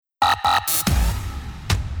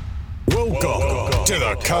Welcome to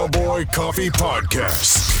the Cowboy Coffee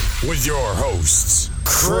Podcast with your hosts,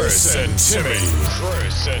 Chris and Timmy.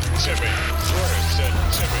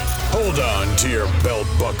 Hold on to your belt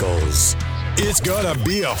buckles. It's gonna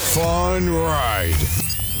be a fun ride.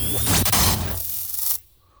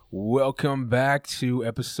 Welcome back to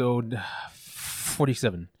episode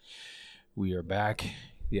 47. We are back.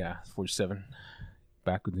 Yeah, 47.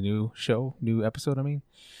 Back with the new show, new episode,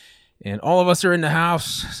 And all of us are in the house.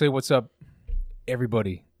 Say what's up,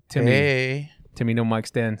 everybody. Timmy. Hey. Timmy, no mic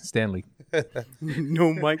Stanley.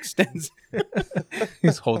 No mic stands.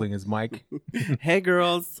 He's holding his mic. Hey,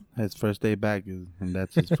 girls. His first day back, and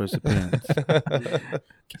that's his first appearance.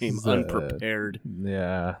 Came unprepared.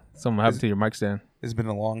 Yeah. Something happened to your mic stand. It's been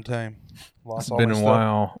a long time. It's been a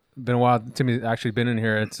while. Been a while. Timmy's actually been in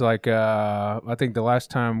here. It's like, I think the last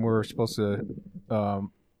time we were supposed to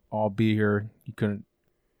all be here, you couldn't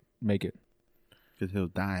make it. Because he was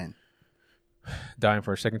dying. Dying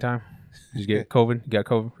for a second time? Did you get COVID? You got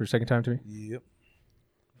COVID for a second time, Timmy? Yep.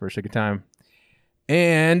 For a second time.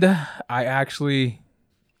 And I actually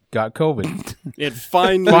got COVID. It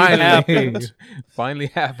finally happened. Finally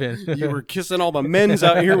happened. You were kissing all the men's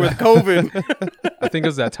out here with COVID. I think it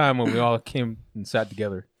was that time when we all came and sat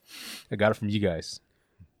together. I got it from you guys.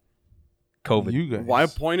 COVID. You guys. Why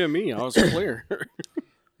point at me? I was clear.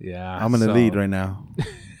 Yeah. I'm in the lead right now.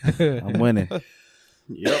 I'm winning.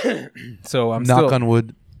 Yep. So I'm Knock still on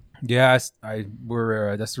wood. Yeah,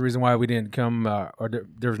 we're that's the reason why we didn't come or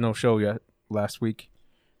there was no show yet last week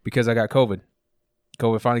because I got COVID.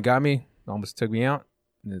 COVID finally got me, almost took me out,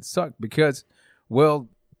 and it sucked because, well,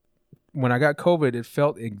 when I got COVID, it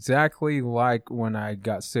felt exactly like when I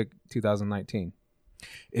got sick 2019.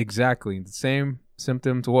 Exactly the same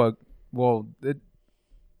symptoms. The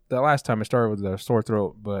last time I started with a sore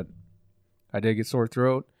throat, but I did get sore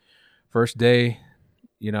throat. First day,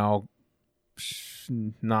 no,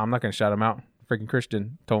 I'm not gonna shout him out. Freaking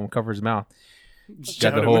Christian told him to cover his mouth.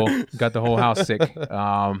 Got the whole house sick.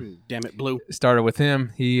 Damn it, Blue. Started with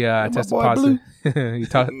him. He tested positive.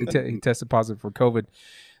 he tested positive for COVID.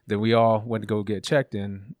 Then we all went to go get checked,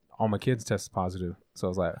 and all my kids tested positive. So I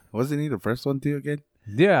was like, Wasn't he the first one too again?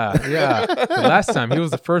 Yeah. The last time he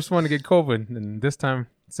was the first one to get COVID, and this time,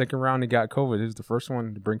 second round, he got COVID. He was the first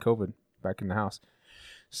one to bring COVID back in the house.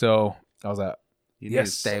 So I was like, You need to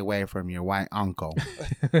stay away from your white uncle.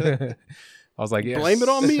 I was like, yes. Blame it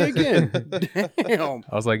on me again. Damn.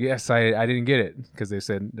 I was like, yes, I didn't get it because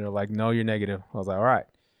they're like, no, you're negative. I was like, all right.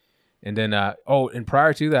 And then, and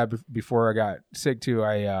prior to that, before I got sick too,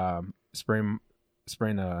 I sprained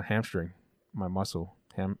a hamstring, my muscle,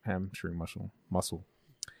 hamstring muscle.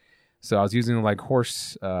 So I was using like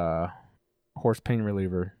horse pain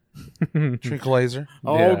reliever. Tranquilizer.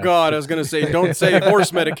 Oh, Yeah. God. I was going to say, don't say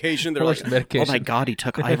horse medication. They're Horse like, medication. oh, my God, he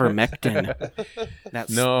took ivermectin. That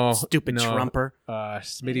stupid trumper.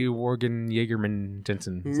 Smitty Worgen Jaegerman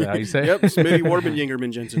Jensen. Is that how you say it? Yep, Smitty Warben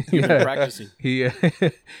Jingerman Jensen. He's been practicing.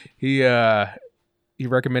 He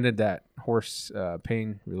recommended that horse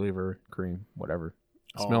pain reliever cream, whatever.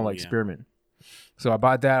 Smell like spearmint. So I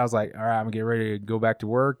bought that. I was like, all right, I'm going to get ready to go back to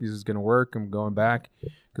work. This is going to work. I'm going back.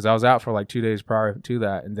 Because I was out for like 2 days prior to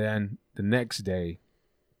that. And then the next day,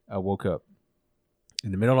 I woke up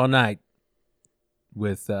in the middle of the night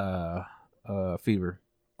with fever.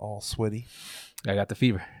 All sweaty. I got the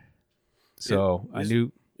fever. So I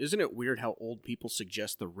knew. Isn't it weird how old people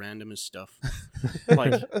suggest the randomest stuff?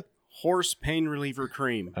 Like horse pain reliever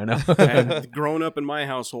cream. I know. And growing up in my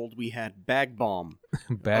household, we had Bag Balm.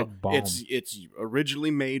 Bag Balm. It's originally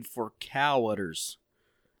made for cow udders.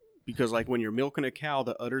 Because like when you're milking a cow,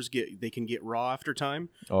 the udders can get raw after time.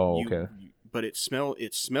 Oh, okay. But it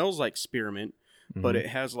smells like spearmint, but it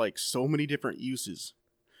has like so many different uses.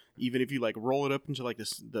 Even if you like roll it up into like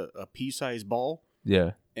a pea-sized ball,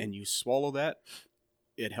 Yeah. and you swallow that,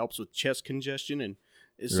 it helps with chest congestion. And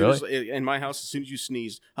as Really? soon as in my house, as soon as you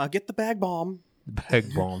sneeze, get the Bag Balm.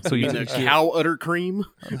 Bag Balm. So you And the took cow udder cream.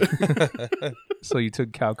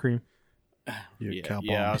 cow cream.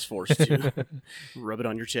 Yeah, I was forced to rub it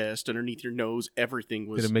on your chest, underneath your nose. Everything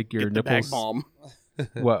was. Did it make your get the Bag nipples- Balm.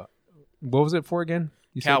 What was it for again?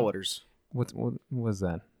 You Cow said? udders. What was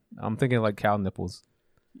that? I'm thinking like cow nipples.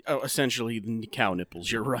 Oh, essentially the cow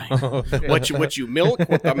nipples. You're right. Okay. What you milk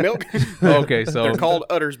with the milk? Okay, so They're called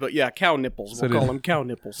udders, but yeah, cow nipples. So We'll call them cow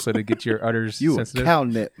nipples. so to get your udders You a sensitive. cow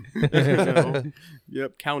nip.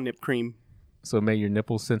 Yep, cow nip cream. So it made your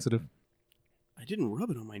nipples sensitive. I didn't rub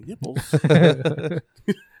it on my nipples.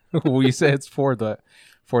 Well, you said it's for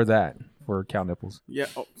cow nipples. Yeah,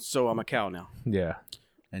 so I'm a cow now. Yeah.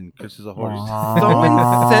 And Chris is a horse. So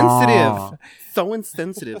insensitive. So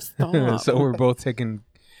insensitive. Stop. So we're both taking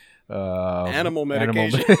Animal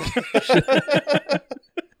medication.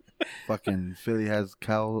 Fucking Philly has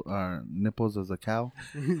cow nipples as a cow.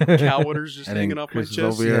 Cow udders just And hanging then off my Chris is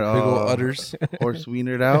chest. over here, Yeah, big ol' udders. horse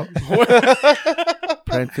wienered out,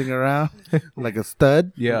 prancing around like a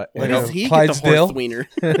stud. Yeah. Where Like does a he get the Clydesdale? horse wiener?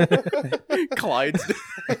 Clydesdale.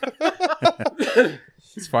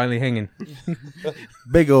 It's finally hanging.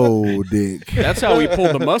 Big old dick. That's how he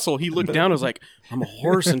pulled the muscle. He looked down and was like, I'm a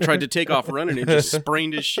horse, and tried to take off running and just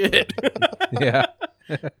sprained his shit. Yeah.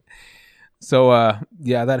 So,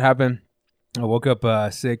 yeah, that happened. I woke up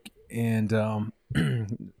sick and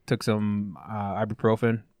took some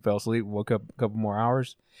ibuprofen, fell asleep, woke up a couple more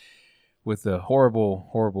hours with a horrible,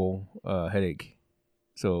 horrible headache.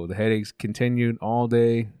 So the headaches continued all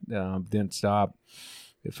day, didn't stop.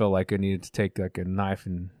 It felt like I needed to take like a knife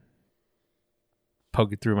and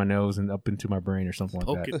poke it through my nose and up into my brain or something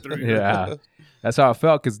Poke like that. it through. Yeah, that's how it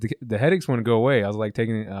felt because the headaches wouldn't go away. I was like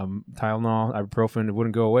taking Tylenol, ibuprofen, it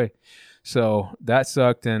wouldn't go away. So that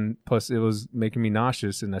sucked, and plus it was making me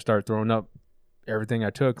nauseous, and I started throwing up everything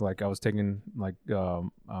I took. Like I was taking like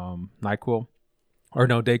NyQuil, or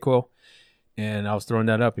no, DayQuil, and I was throwing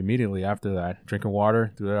that up immediately after that. Drinking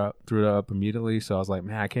water, threw it up immediately. So I was like,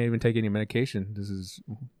 man, I can't even take any medication.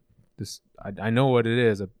 I know what it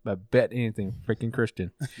is. I bet anything, freaking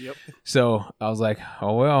Christian. Yep. So I was like,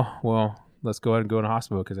 oh well, let's go ahead and go to the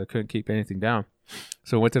hospital because I couldn't keep anything down.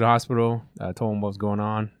 So I went to the hospital. I told them what was going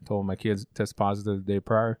on. Told them my kids tested positive the day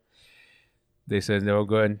prior. They said they'll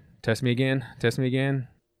go ahead and test me again.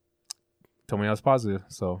 Told me I was positive.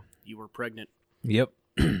 So You were pregnant. yep.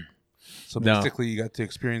 So No. basically, you got to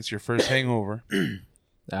experience your first hangover.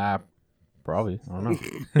 Probably. I don't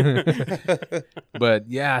know. But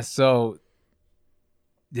yeah, so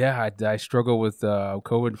yeah, I struggled with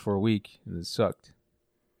COVID for a week and it sucked.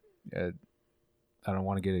 I don't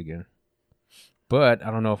want to get it again. But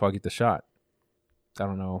I don't know if I'll get the shot. I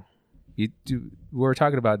don't know. We were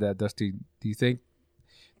talking about that, Dusty. Do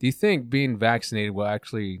you think being vaccinated will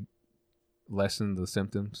actually lessen the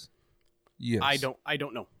symptoms? Yes. I don't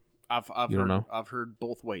know. You don't know? I've heard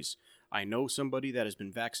both ways. I know somebody that has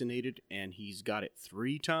been vaccinated and he's got it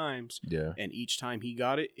 3 times. Yeah. And each time he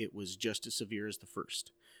got it, it was just as severe as the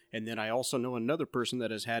first. And then I also know another person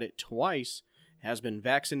that has had it twice, has been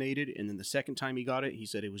vaccinated, and then the second time he got it, he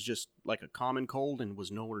said it was just like a common cold and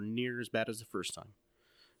was nowhere near as bad as the first time.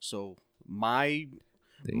 So my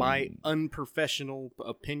unprofessional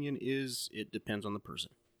opinion is it depends on the person.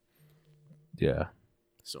 Yeah.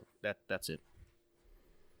 So that's it.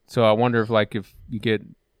 So I wonder if you get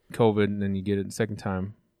COVID and then you get it the second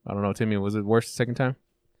time. I don't know, Timmy, was it worse the second time?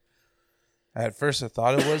 At first, I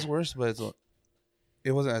thought it was worse, but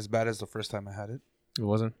it wasn't as bad as the first time I had it. It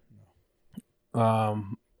wasn't?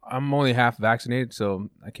 I'm only half vaccinated, so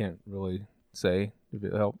I can't really say if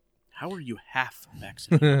it helped. How are you half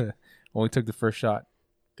vaccinated? Only took the first shot.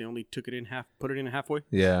 They only took it in half, put it in halfway?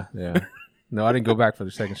 Yeah. No, I didn't go back for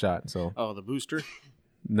the second shot. So Oh, the booster?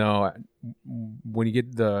 no, when you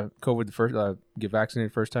get the COVID, the first get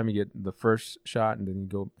vaccinated first time, you get the first shot, and then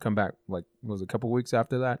you come back like was it a couple weeks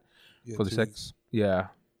after that Yeah, for the 2 second. weeks. Yeah,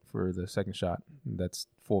 for the second shot. That's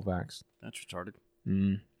full vax. That's retarded.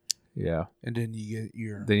 Yeah. And then you get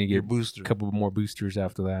your Your booster. a couple more boosters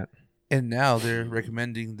after that. And now they're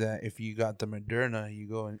recommending that if you got the Moderna, you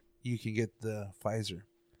go and you can get the Pfizer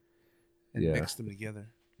and Yeah. mix them together.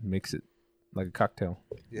 Mix it like a cocktail.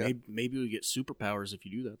 Yeah. Maybe we get superpowers if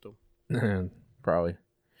you do that, though. Probably.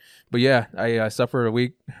 But yeah, I suffered a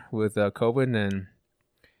week with COVID, and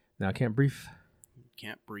now I can't breathe.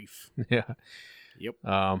 Can't brief. Yeah. Yep.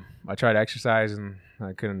 I tried to exercise, and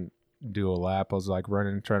I couldn't do a lap. I was like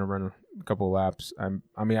trying to run a couple of laps.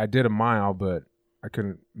 I mean, I did a mile, but I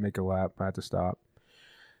couldn't make a lap. I had to stop.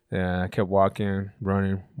 And I kept walking,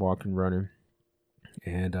 running.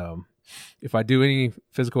 And if I do any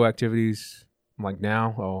physical activities, like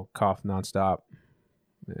now, I'll cough nonstop.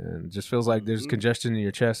 And it just feels like there's congestion in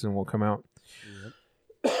your chest and won't come out.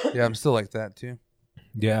 Yeah, I'm still like that too.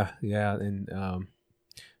 Yeah. And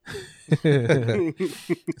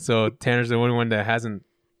so Tanner's the only one that hasn't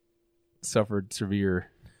suffered severe.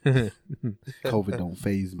 COVID don't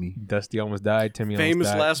phase me. Dusty almost died. Timmy Famous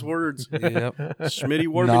almost died. last words. Yep. Schmitty,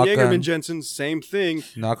 Warman, Knock Jagerman, on- Jensen, same thing.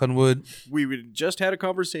 Knock on wood. We just had a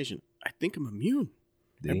conversation. I think I'm immune.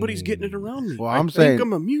 Everybody's getting it around me. Well, I I'm think saying-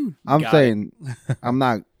 I'm immune. I'm Got it. saying, I'm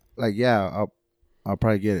not like, yeah, I'll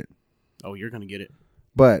probably get it, Oh, you're gonna get it.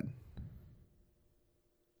 but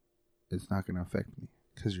it's not gonna affect me.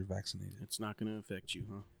 Because you're vaccinated. It's not gonna affect you,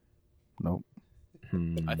 huh? Nope.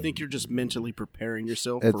 I think you're just mentally preparing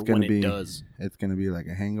yourself It's for gonna when be. it does. It's gonna be like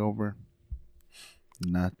a hangover.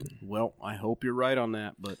 Nothing. Well, I hope you're right on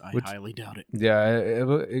that, but I Which- highly doubt it. Yeah,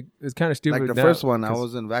 it's kind of stupid. Like the now, first one, I 'cause-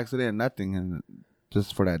 wasn't vaccinated, nothing, and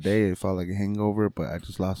just for that day, it felt like a hangover. But I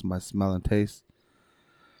just lost my smell and taste.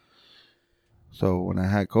 So when I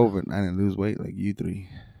had COVID, I didn't lose weight like you three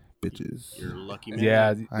bitches. You're a lucky man.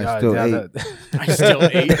 Yeah, I still ate. that- I still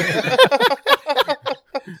ate.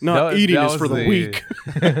 Not That- eating that is was for the weak.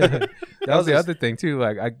 that was the other thing too.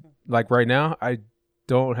 Like right now, I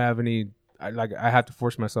don't have any. I have to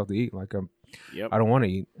force myself to eat. Like Yep. I don't want to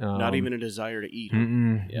eat. Not even a desire to eat.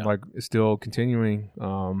 Yeah. Like it's still continuing.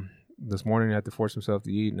 This morning I had to force myself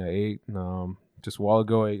to eat, and I ate. Just a while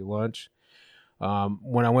ago, I ate lunch.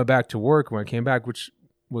 When I went back to work, when I came back, which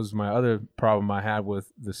was my other problem I had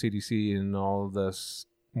with the CDC and all this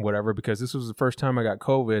whatever, because this was the first time I got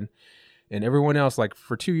COVID, and everyone else, like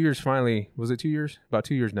for 2 years, finally, was it 2 years? About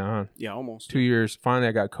 2 years now, huh? Yeah, almost. 2 years. Finally,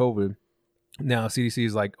 I got COVID. Now CDC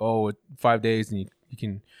is like, oh, 5 days and you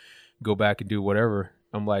can go back and do whatever.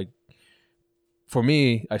 I'm like, for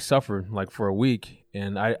me, I suffered like for a week,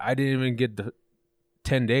 and I didn't even get the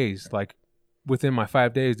 10 days. Like within my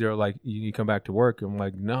 5 days, they were like, you need to come back to work. I'm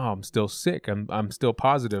like, no, I'm still sick. I'm still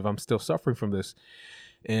positive. I'm still suffering from this.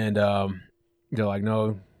 And they're like,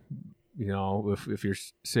 no, you know, if you're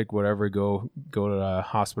sick, whatever, go to the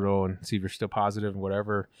hospital and see if you're still positive and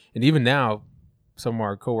whatever. And even now, some of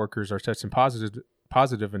our coworkers are testing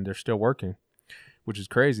positive, and they're still working, which is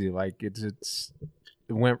crazy. Like it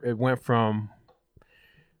went from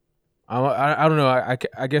I don't know.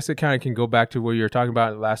 I guess it kind of can go back to what you were talking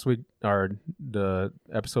about last week or the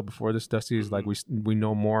episode before this, Dusty. Is like we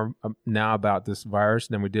know more now about this virus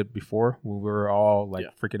than we did before. We were all like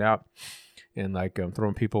freaking out and like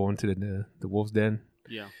throwing people into the wolf's den.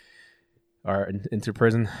 Yeah. Or into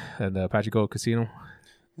prison at the Apache Gold Casino.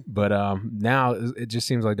 But now it just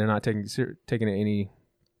seems like they're not taking it any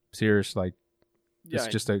serious. Like it's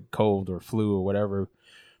just a cold or flu or whatever.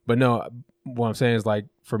 But no, what I'm saying is like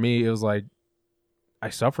for me, it was like I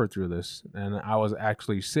suffered through this, and I was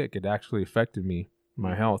actually sick. It actually affected me,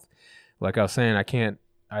 my health. Like I was saying,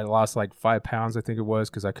 I lost like 5 pounds, I think it was,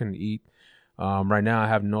 because I couldn't eat. Right now, I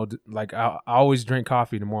have I always drink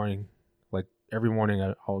coffee in the morning. Like every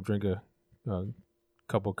morning, I'll drink a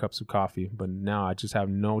couple cups of coffee, but now I just have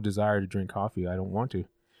no desire to drink coffee. I don't want to.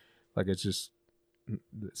 Like it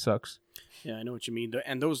sucks. Yeah, I know what you mean.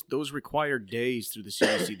 And those required days through the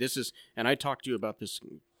CDC. And I talked to you about this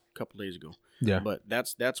a couple days ago. Yeah. But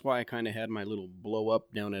that's why I kind of had my little blow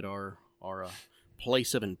up down at our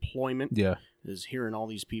place of employment. Yeah. Is hearing all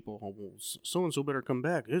these people, oh, well, so and so better come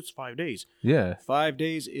back. It's 5 days. Yeah. 5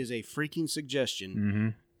 days is a freaking suggestion Mm-hmm.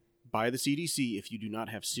 by the CDC if you do not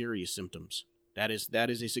have serious symptoms. That is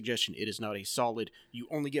a suggestion. It is not a solid, you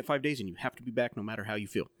only get 5 days and you have to be back no matter how you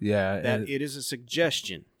feel. Yeah. That it is a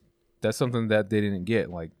suggestion. That's something that they didn't get.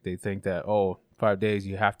 Like they think that, 5 days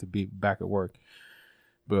you have to be back at work.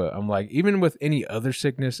 But I'm like, even with any other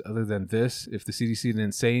sickness other than this, if the CDC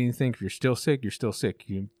didn't say anything, if you're still sick, you're still sick.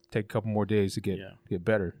 You take a couple more days to get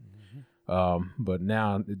better. Mm-hmm. But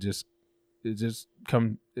now it's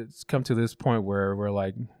come to this point where we're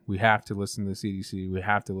like, we have to listen to the CDC. We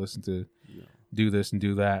have to listen to do this and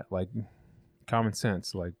do that. Like common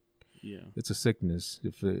sense. Like it's a sickness.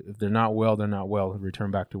 If they're not well, they're not well.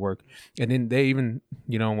 Return back to work. And then they even,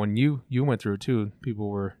 when you went through it too, people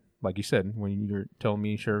were, like you said, when you were telling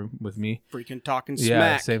me, share with me, freaking talking yeah,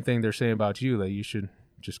 smack. same thing they're saying about you, that you should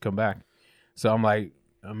just come back. So I'm like,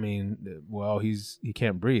 I mean, well, he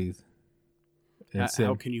can't breathe. And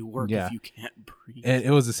how can you work if you can't breathe? And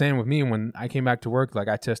it was the same with me when I came back to work. Like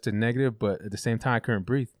I tested negative, but at the same time I couldn't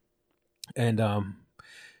breathe. And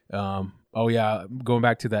going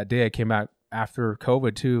back to that day, I came back after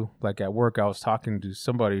COVID too. Like at work, I was talking to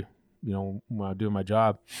somebody, when I was doing my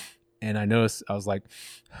job. And I noticed I was like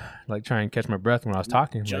trying to catch my breath when I was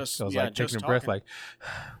talking. I was taking a breath, like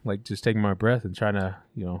just taking my breath and trying to,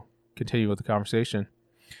 continue with the conversation.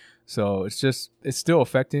 So it's still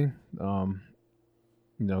affecting. COVID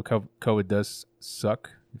does suck.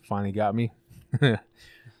 It finally got me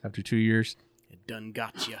after 2 years. It done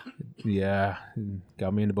got you. Yeah,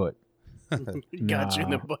 got me in the butt. Got you in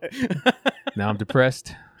the butt. Now I'm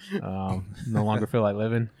depressed. No longer feel like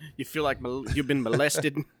living. You feel like you've been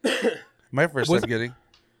molested. My first time getting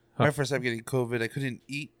COVID, I couldn't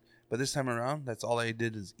eat, but this time around, that's all I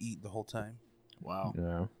did is eat the whole time. Wow.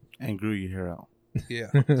 Yeah. And grew your hair out. Yeah.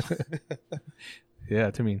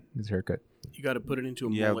 Yeah, to me, his haircut. You got to put it into a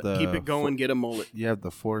mullet. Keep it going, get a mullet. You have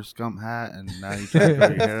the Forrest Gump hat, and now you try to grow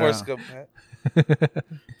your hair Forrest out. Gump hat.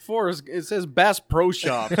 Forrest, it says Bass Pro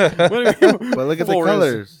Shop. But look at the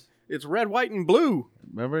colors. It's red, white, and blue.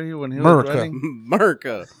 Remember when he was America. running?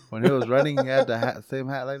 America. When he was running, he had the same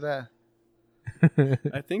hat like that.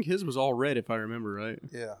 I think his was all red, if I remember right.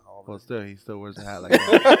 Yeah. Well, still, he still wears a hat like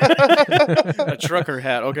that. A trucker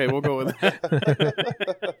hat. Okay, we'll go with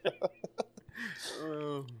that.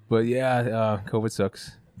 But yeah, COVID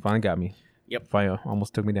sucks. Finally got me. Yep. Finally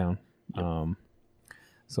almost took me down.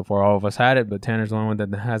 So far, all of us had it, but Tanner's the only one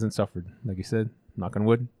that hasn't suffered. Like you said, knock on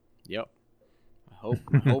wood. Yep.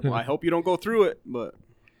 I hope you don't go through it, but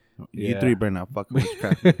You Yeah. three better not fuck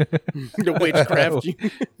witchcraft. the witchcraft.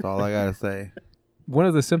 That's all I gotta say. One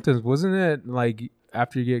of the symptoms, wasn't it like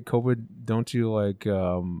after you get COVID, don't you like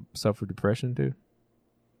suffer depression too?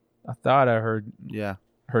 I thought I heard Yeah.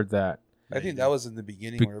 that. I think that was in the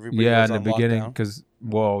beginning Be- where everybody yeah, was in on the beginning, lockdown. because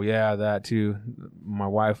that too. My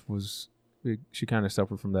wife she kind of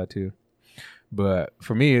suffered from that too. But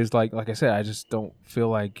for me, it's like I said, I just don't feel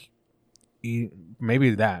like eat.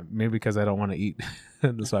 Maybe because I don't want to eat,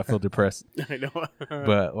 so I feel depressed. I know.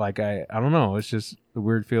 But like I don't know. It's just a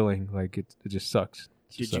weird feeling. Like it just sucks.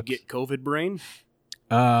 It just Did you sucks. get COVID brain?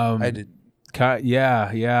 I did.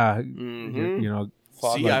 Yeah. Mhm. You know.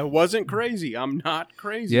 See, I wasn't crazy. I'm not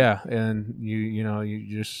crazy. Yeah, and you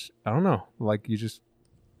just I don't know. Like you just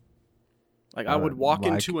Like I would walk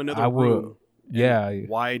like, into another I would- room. and yeah.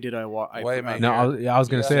 Why did I walk? Why am I No, I was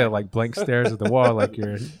gonna Yeah. say like blank stares at the wall, like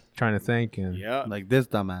you're trying to think, and Yeah. Like this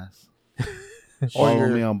dumbass. Or Follow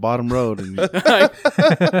you're- me on Bottom Road. And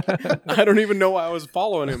I don't even know why I was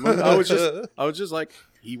following him. I was just like,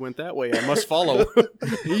 he went that way. I must follow.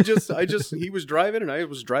 He was driving and I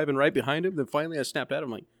was driving right behind him. Then finally I snapped at him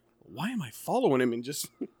like, why am I following him? And just,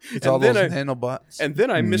 It's and all then those I, nanobots. and then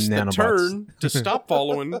I missed the Nanobots. turn to stop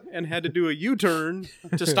following and had to do a U-turn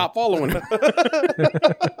to stop following him.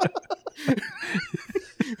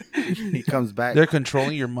 he comes back. They're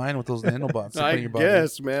controlling your mind with those nanobots. they put I in your body.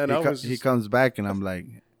 guess, man. He comes back and I'm like,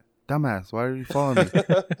 dumbass, why are you following me?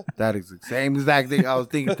 That is the same exact thing I was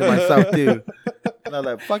thinking to myself too. And I'm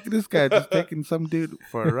like, fuck this guy, just taking some dude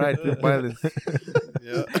for a ride through violence.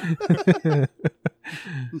 Yeah.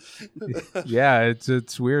 yeah,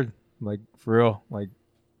 it's weird. Like for real. Like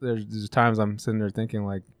there's times I'm sitting there thinking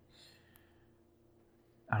like,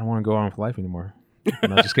 I don't want to go on with life anymore.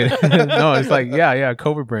 No, just kidding. No, it's like yeah,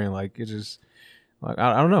 COVID brain. Like it just like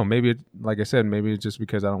I don't know. Maybe like I said, maybe it's just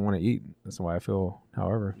because I don't want to eat. That's why I feel.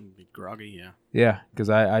 However, Be groggy, yeah. yeah, because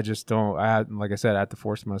I just don't. Like I said, I have to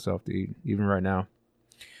force myself to eat even right now.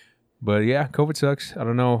 But yeah, COVID sucks. I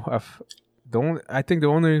don't know. I think the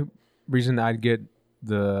only reason I'd get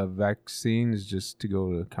the vaccine is just to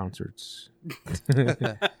go to concerts. That's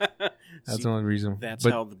See, the only reason. That's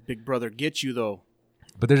but, how the Big Brother gets you, though.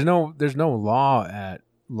 But there's no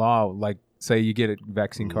law like say you get a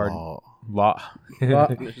vaccine card. Law.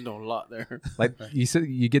 There's no lot there. Like you said,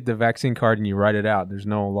 you get the vaccine card and you write it out. There's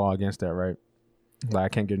no law against that, right? Like I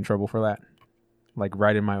can't get in trouble for that. Like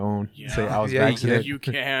writing my own. Yeah. Say I was Yeah, you vaccinated, You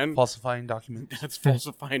can. Falsifying documents. That's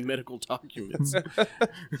falsifying medical documents.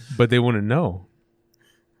 but they wouldn't know.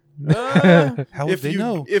 How would if they you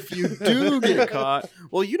know? if you do get caught,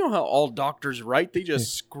 well, you know how all doctors write. They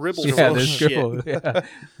just scribble Yeah, some there's shit. scribble. Yeah,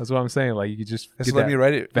 that's what I'm saying. Like you could just Just get let that me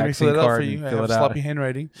write it. Let me vaccine fill it out for card you. and I fill have it out. sloppy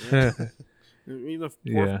handwriting. I mean, the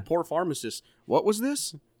Yeah. poor pharmacist. What was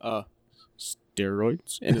this?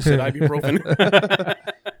 Steroids, and it said ibuprofen.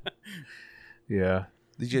 Yeah.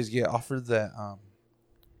 Did you guys get offered that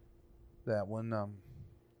one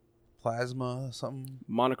plasma or something?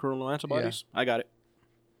 Monoclonal antibodies. I got it.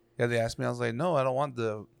 Yeah, they asked me. I was like, no, I don't want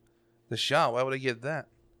the shot. Why would I get that?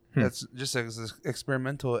 That's just as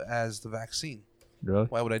experimental as the vaccine. Really?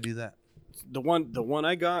 Why would I do that? The one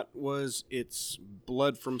I got was it's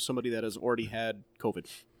blood from somebody that has already had COVID.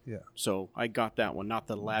 Yeah. So I got that one, not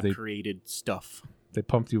the lab They- created stuff. They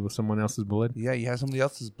pumped you with someone else's blood. Yeah, you have somebody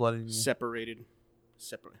else's blood in you. Separated.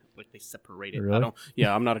 Like they separated. Really? I don't.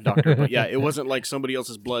 Yeah, I'm not a doctor, but yeah, it wasn't like somebody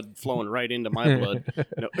else's blood flowing right into my blood.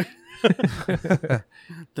 No.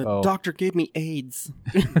 The Oh. doctor gave me AIDS.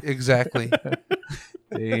 Exactly.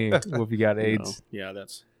 Dang. What if you got AIDS? Yeah,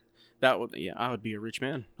 that would. Yeah, I would be a rich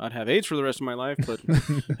man. I'd have AIDS for the rest of my life, but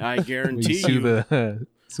I Will guarantee you sue you, the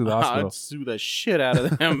sue the hospital? I'd sue the shit out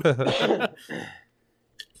of them.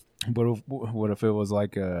 What if it was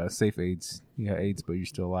like safe AIDS? You got AIDS, but you're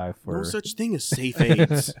still alive for. No such thing as safe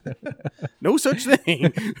AIDS. No such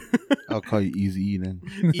thing. I'll call you Easy E then.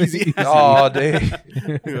 Easy. Oh, day.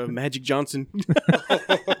 Magic Johnson.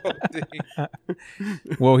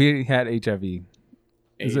 Well, he had HIV.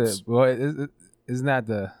 Is AIDS. it? Well, isn't that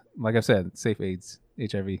the like I said, safe AIDS,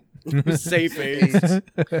 HIV? Safe AIDS.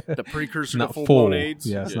 The precursor to Not full full. blown AIDS.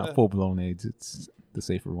 Yeah, it's not full blown AIDS. It's the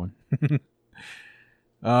safer one.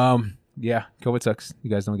 Yeah, COVID sucks. You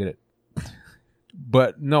guys don't get it.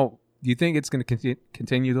 But no, do you think it's going to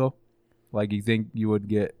continue though? Like, you think you would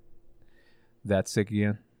get that sick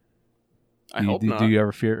again? I hope not. Do you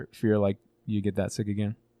ever fear like you get that sick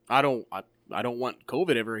again? I don't want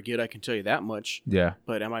COVID ever again. I can tell you that much. Yeah.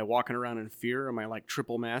 But am I walking around in fear? Am I like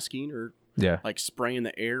triple masking or like spraying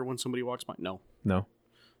the air when somebody walks by? No.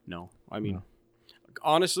 I mean,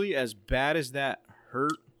 honestly, as bad as that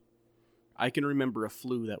hurt, I can remember a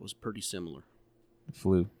flu that was pretty similar.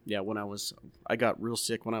 Flu. Yeah, I got real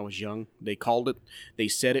sick when I was young. They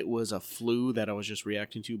said it was a flu that I was just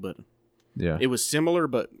reacting to, but it was similar,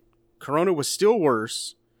 but Corona was still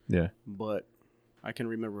worse. Yeah. But I can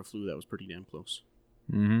remember a flu that was pretty damn close.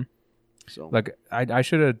 Mm-hmm. So, like, I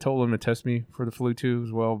should have told them to test me for the flu too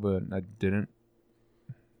as well, but I didn't.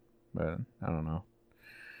 But I don't know.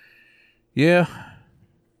 Yeah.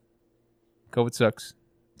 COVID sucks.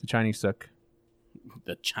 The Chinese suck.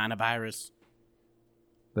 The China virus.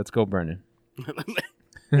 Let's go, Brendan.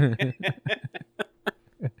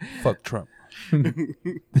 Fuck Trump. This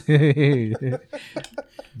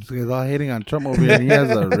guy's all hating on Trump over here. And he has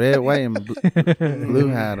a red, white, and blue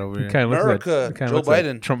hat over here. Kind of looks America, like Joe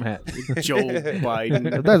Biden. Trump hat. Joe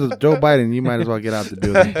Biden. If that's Joe Biden, you might as well get out the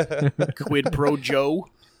building. Quid pro Joe.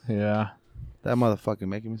 Yeah. That motherfucker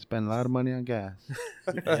making me spend a lot of money on gas.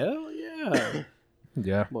 Hell yeah.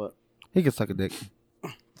 Yeah. But He can suck a dick.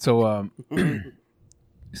 So,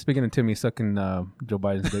 speaking of Timmy sucking Joe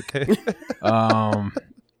Biden's dick,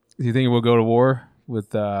 do you think we'll go to war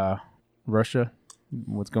with Russia?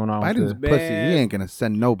 What's going on Biden's with pussy. He ain't gonna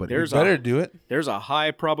send nobody. Better do it. There's a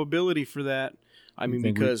high probability for that. I mean,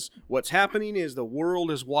 think because what's happening is the world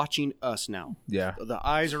is watching us now. Yeah. The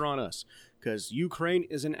eyes are on us because Ukraine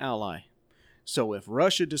is an ally. So if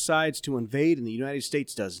Russia decides to invade and the United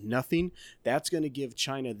States does nothing, that's going to give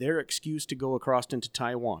China their excuse to go across into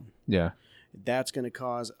Taiwan. Yeah. That's going to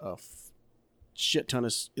cause a shit ton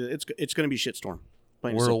of... It's going to be a shitstorm.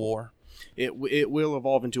 Plain and World simple. War. It will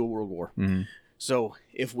evolve into a world war. Mm-hmm. So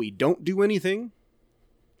if we don't do anything,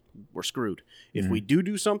 we're screwed. If we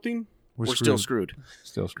do something, we're still screwed.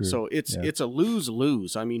 Still screwed. So it's a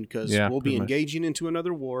lose-lose. I mean, because we'll be pretty much. engaging into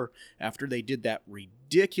another war after they did that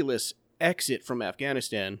ridiculous exit from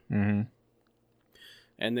Afghanistan, and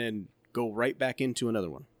then go right back into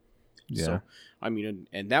another one. Yeah. So, I mean,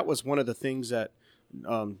 and that was one of the things that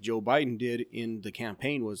Joe Biden did in the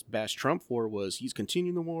campaign was bash Trump for, was he's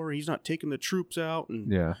continuing the war, he's not taking the troops out,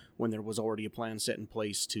 and when there was already a plan set in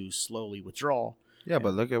place to slowly withdraw. Yeah,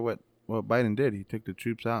 but look at what Biden did. He took the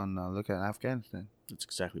troops out, and look at Afghanistan. That's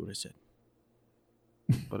exactly what I said.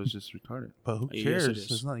 But it's just retarded. But who Yes, cares? it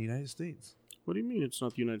is. It's not the United States. What do you mean it's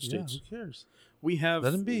not the United States? Yeah, who cares? We have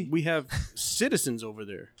Let 'em be. We have citizens over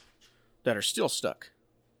there that are still stuck.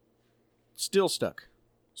 Still stuck.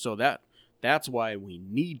 So that's why we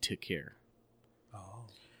need to care. Oh.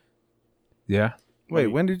 Yeah. Wait,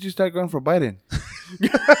 when did you start going for Biden?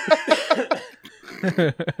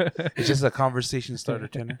 It's just a conversation starter,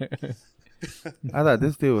 Tanner. I thought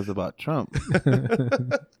this deal was about Trump.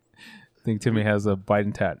 I think Timmy has a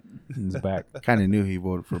Biden tat in his back. Kind of knew he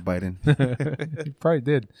voted for Biden. He probably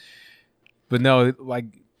did. But no, like,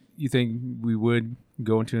 you think we would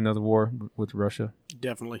go into another war with Russia?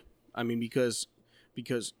 Definitely. I mean, because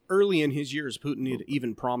early in his years, Putin had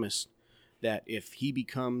even promised that if he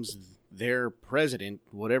becomes their president,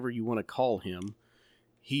 whatever you want to call him,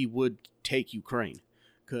 he would take Ukraine.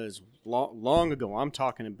 Because long ago, I'm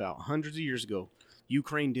talking about hundreds of years ago,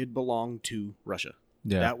 Ukraine did belong to Russia.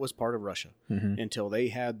 Yeah. That was part of Russia until they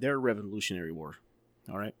had their Revolutionary War.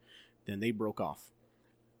 All right. Then they broke off.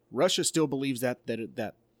 Russia still believes that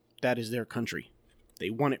is their country. They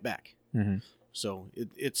want it back. So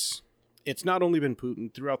it's not only been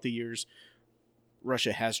Putin. Throughout the years,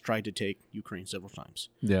 Russia has tried to take Ukraine several times.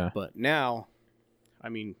 Yeah. But now, I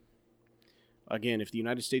mean, again, if the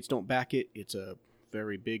United States don't back it, it's a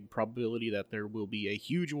very big probability that there will be a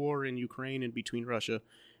huge war in Ukraine and between Russia.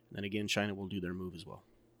 And then again, China will do their move as well.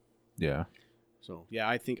 Yeah. So yeah,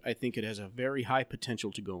 I think it has a very high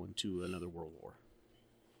potential to go into another world war.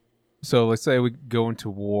 So let's say we go into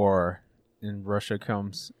war and Russia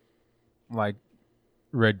comes like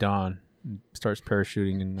Red Dawn and starts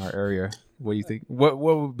parachuting in our area. What do you think? What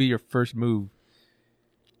would be your first move?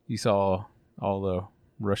 You saw all the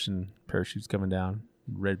Russian parachutes coming down,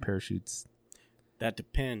 red parachutes. That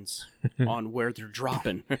depends on where they're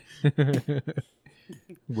dropping.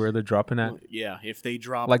 Where they're dropping at? Yeah, if they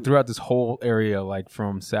drop Like throughout this whole area, like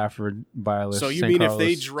from Safford, Bylish. So you St. mean Carlos if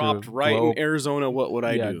they to dropped right Globe. in Arizona, what would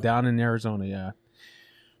I Yeah, do? down in Arizona, yeah.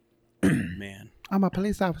 Man. I'm a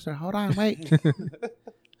police officer. Hold on, wait.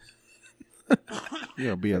 You're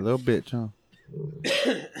gonna be a little bitch, huh?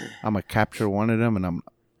 I'm gonna capture one of them and I'm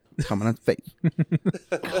coming on his face.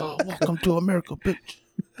 Oh, welcome to America, bitch.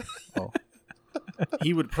 Oh.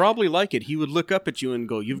 He would probably like it. He would look up at you and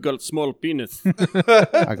go, "You've got a small penis.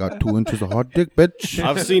 I got 2 inches of hot dick, bitch.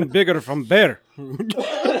 I've seen bigger from bear."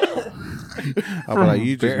 I'm like,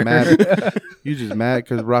 you just mad? You just mad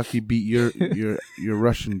because Rocky beat your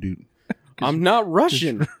Russian dude? I'm not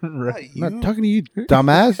Russian. I'm not talking to you,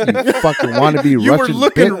 dumbass. You fucking want to be You Russian? were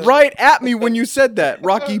looking bitch. right at me when you said that.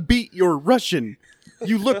 Rocky beat your Russian.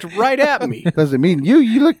 You looked right at me. Doesn't mean you.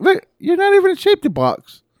 You look. You're not even in shape to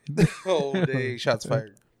box. Oh, dang. Shots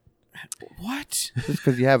fired. What? Just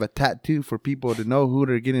because you have a tattoo for people to know who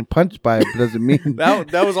they're getting punched by doesn't mean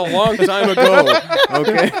That was a long time ago.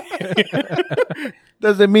 Okay.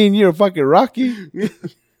 doesn't mean you're fucking Rocky.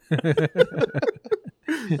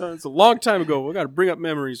 It's a long time ago. We got to bring up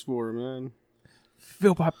memories for him, man.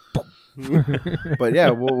 Phil Pop. But yeah,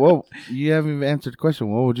 well, you haven't even answered the question.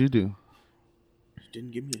 What would you do? You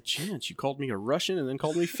didn't give me a chance. You called me a Russian and then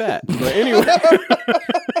called me fat. But anyway.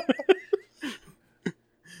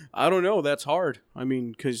 I don't know. That's hard. I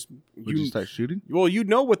mean, because Would you start shooting? Well, you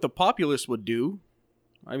know what the populace would do.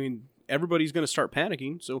 I mean, everybody's going to start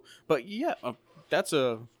panicking. So, but yeah, that's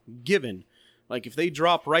a given. Like if they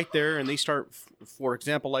drop right there and they start, for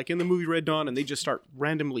example, like in the movie Red Dawn, and they just start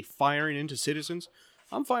randomly firing into citizens,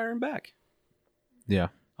 I'm firing back. Yeah.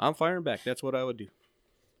 I'm firing back. That's what I would do.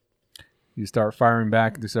 You start firing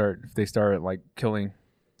back. If they start like killing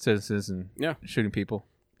citizens and shooting people.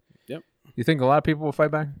 Yep. You think a lot of people will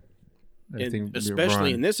fight back?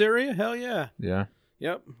 Especially in this area? Hell yeah. Yeah.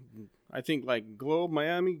 Yep. I think like Globe,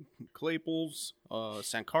 Miami, Claypools,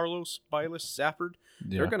 San Carlos, Bylis, Safford,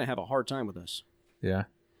 they're going to have a hard time with us. Yeah.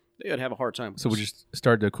 They would have a hard time with us. So we just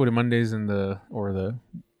start the Cudamondes and the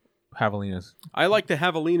Javelinas. I like the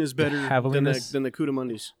Javelinas better than the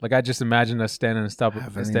Cudamondes. Like I just imagine us standing and stopping.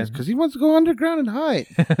 Because he wants to go underground and hide.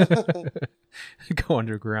 Go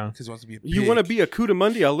underground. Because he wants to be a pig. You want to be a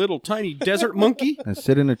Cudamonde, a little tiny desert monkey? And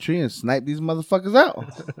sit in a tree and snipe these motherfuckers out.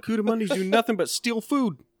 Cudamondes do nothing but steal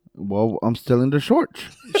food. Well, I'm still in the shorts.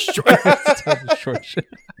 Short shit.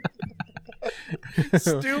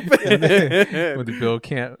 Stupid. When the bill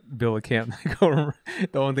a camp, the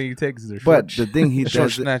only thing he takes is their But short the thing he Short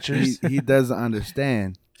does, snatchers. he doesn't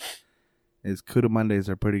understand is Cudamondes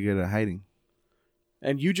are pretty good at hiding.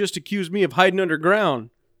 And you just accused me of hiding underground.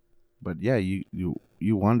 But yeah, you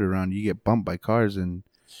wander around, you get bumped by cars, and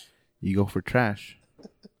you go for trash.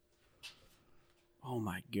 Oh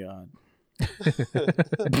my God.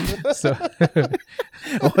 So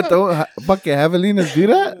What the fucking Javelinas do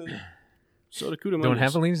that? So do Cudamondes. don't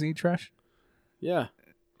Javelinas eat trash? Yeah.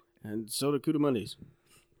 And so do Cudamondes.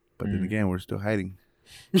 But then again, we're still hiding.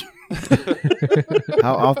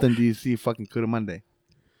 How often do you see fucking Cudamonde?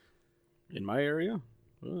 In my area?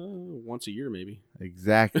 Once a year, maybe.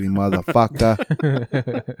 Exactly, motherfucker.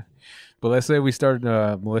 But let's say we started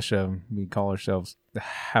a militia. We call ourselves the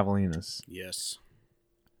Javelinas. Yes.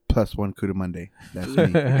 Plus one Cudamonde. That's me.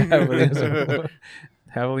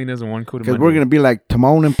 Javelinas and one Cudamonde. Because we're going to be like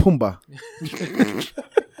Timon and Pumbaa.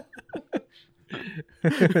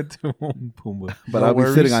 Timon Pumbaa. But I'll be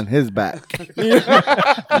sitting on his back.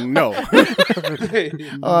 No.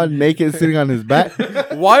 Naked, sitting on his back.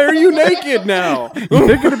 Why are you naked now?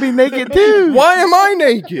 They're going to be naked too. Why am I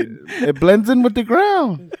naked? It blends in with the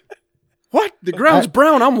ground. What? The ground's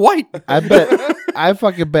brown. I'm white. I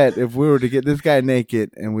fucking bet if we were to get this guy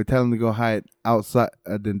naked and we tell him to go hide outside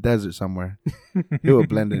the desert somewhere, he would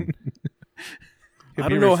blend in. I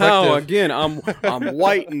don't know how. Again, I'm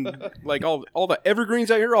white and like all the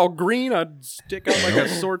evergreens out here all green. I'd stick out like a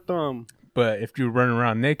sore thumb. But if you run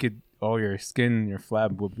around naked, all your skin and your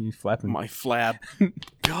flab will be flapping. My flab.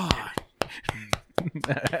 God.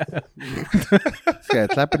 This guy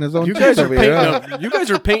slapping his own You guys cheeks are over here. you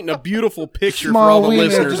guys are painting a beautiful picture for Small all the wiener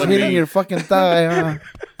listeners. just I hitting mean, your fucking thigh, huh?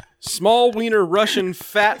 small wiener Russian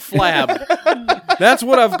fat flab. That's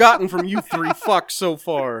what I've gotten from you three fucks so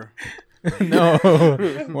far. No.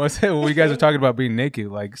 Well, you guys are talking about being naked,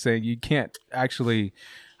 like saying you can't actually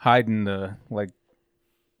hide in the like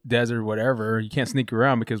desert, whatever. You can't sneak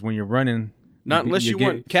around because when you're running, Not unless you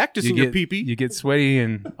want cactus in your pee-pee. You get sweaty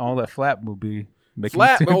and all that flap will be making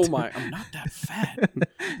Flap. Oh my! I'm not that fat.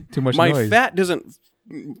 too much My noise. fat doesn't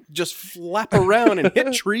just flap around and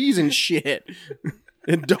hit trees and shit.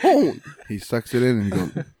 It don't. He sucks it in and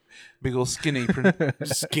goes, Big old skin apron.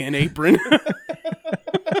 Skin apron.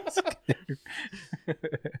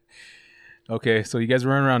 Okay, so you guys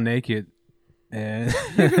run around naked, and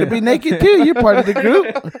you're going to be naked too. You're part of the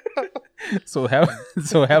group. so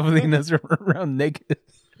Javelinas are around naked.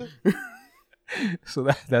 So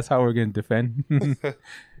that's how we're gonna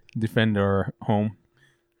defend our home.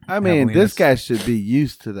 I mean, this Javelinas. guy should be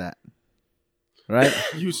used to that, right?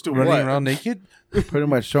 Used to Running what? around naked? Pretty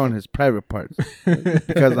much showing his private parts.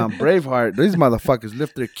 Because on Braveheart, these motherfuckers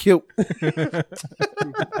lift their kilt.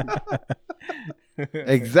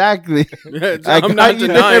 Exactly. I'm not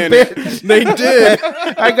denying it. They did.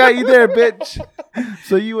 I got you there, bitch.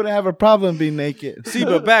 So you wouldn't have a problem being naked. See,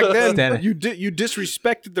 but back then Stand- you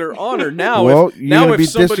disrespected their honor. Now, Well, if, you're now gonna if be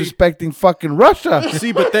somebody disrespecting fucking Russia.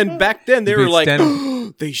 see, but then back then they Big were like,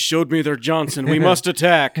 stand- they showed me their Johnson. We must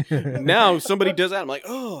attack. Now somebody does that, I'm like,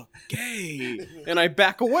 oh, gay, and I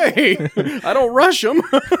back away. I don't rush them.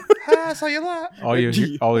 Ah, saw you lot. all you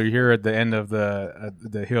hear at the end of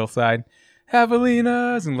the hillside,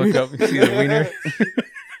 Javelinas, and look up and see the wiener.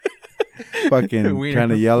 Fucking Wiener trying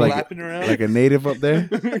to yell Flapping around. like a native up there.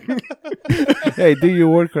 Hey, do your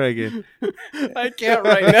work right again. I can't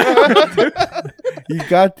right now. You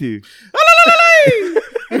got to.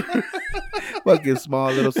 Fucking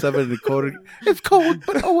small little 7.25. It's cold,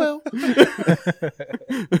 but oh well.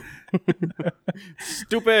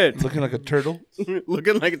 Stupid. Looking like a turtle.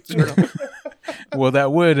 Looking like a turtle. Well,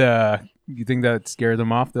 that would you think that would scare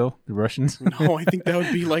them off though, the Russians? No, I think that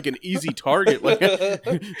would be like an easy target. Like,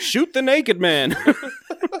 shoot the naked man.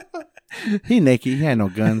 He naked. He had no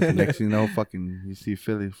guns. Next thing you know, fucking, you see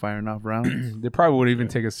Philly firing off rounds. They probably wouldn't even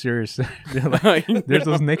take us serious. They're like, there's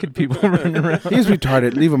those naked people running around. He's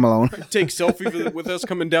retarded. Leave him alone. Take selfie with us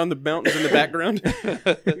coming down the mountains in the background.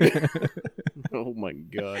 Oh my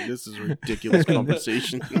god, this is a ridiculous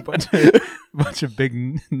conversation. bunch of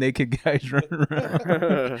big naked guys running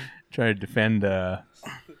around trying to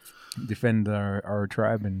defend our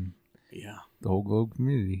tribe and Yeah. the whole globe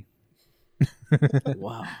community.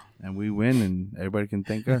 Wow. And we win, and everybody can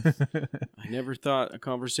thank us. I never thought a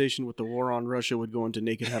conversation with the war on Russia would go into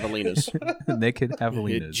naked javelinas. Naked It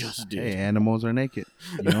Javelinas. just did. Hey, animals are naked.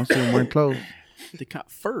 You don't see them wearing clothes. They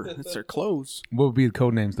got fur. That's their clothes. What would be the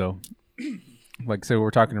code names though? Like, say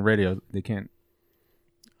we're talking to radio, they can't.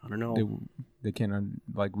 I don't know. They can't.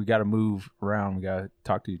 Like, we got to move around. We got to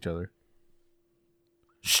talk to each other.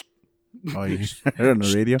 Oh, you heard on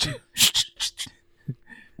the radio?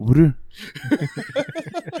 Woo.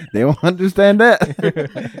 They won't understand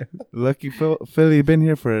that. Lucky Philly been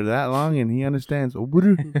here for that long, and he understands.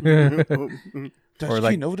 Woo. Or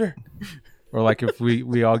like- over there. Or like if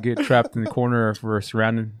we all get trapped in the corner, or if we're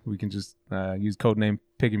surrounded, we can just use code name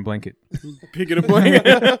Pig and Blanket. Picking a blanket.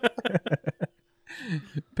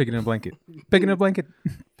 Pig and a blanket. Pig and a blanket.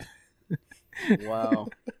 Wow.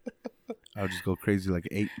 I'll just go crazy like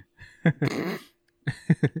 8.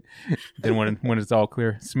 Then when it's all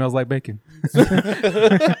clear, smells like bacon.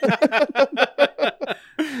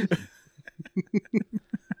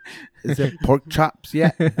 Is it pork chops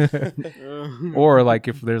yet? Or like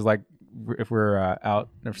if we're out,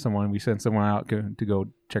 if we send someone out to go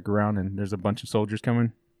check around, and there's a bunch of soldiers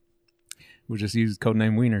coming, we just use code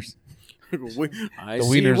name Wieners. I The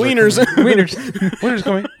see wieners are wieners. Wieners, wieners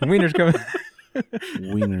coming, wieners coming.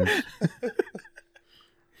 Wieners.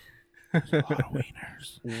 A lot of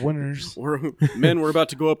wieners. Winners. We're about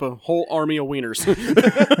to go up a whole army of wieners.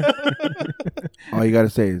 All you got to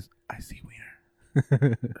say is, I see wiener. There's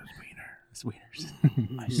wiener. It's wieners.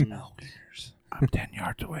 I smell wieners. I'm 10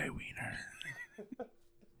 yards away, wiener.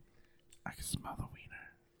 I can smell the wiener.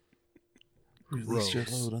 Release your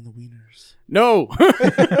load on the wieners. No,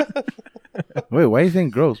 Wait, why are you saying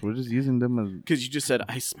gross? We're just using them as... because you just said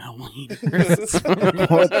I smell wieners.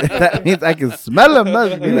 What? That means I can smell them.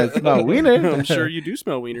 Doesn't mean I smell wiener. I'm sure you do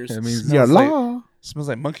smell wieners. That means Your Smells like- law. Smells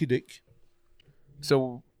like monkey dick.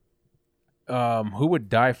 so. Who would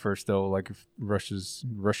die first though? Like if Russians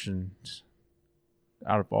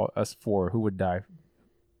out of all us four, who would die?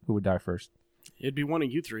 Who would die first? It'd be one of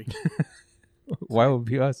you three. Why would it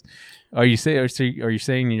be us? Are you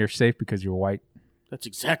saying you're safe because you're white? That's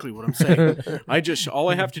exactly what I'm saying. All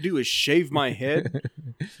I have to do is shave my head,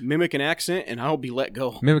 mimic an accent, and I'll be let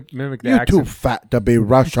go. Mimic the You too accent. fat to be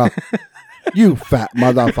Russia. You fat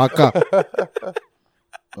motherfucker.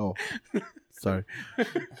 Oh, sorry.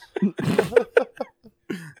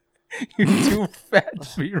 You're too fat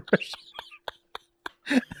to be Russian.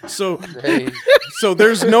 So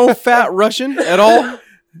there's no fat Russian at all.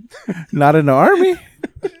 Not in the army.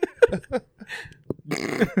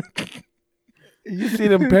 You see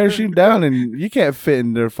them parachuting down, and you can't fit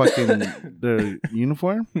in their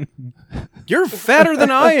uniform. You're fatter than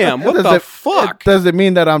I am. What Does the it- fuck? It doesn't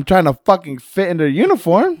mean that I'm trying to fucking fit in their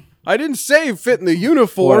uniform. I didn't say fit in the Or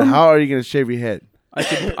uniform. how are you gonna shave your head?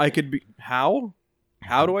 I could be how?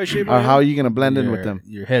 How do I shave my Or head? how are you gonna blend in with them?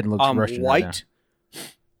 Your head looks I'm Russian. white.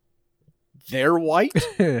 They're white?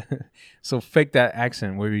 So fake that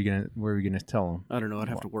accent. Where are you gonna tell I don't know. I'd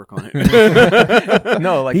have to work on it. them?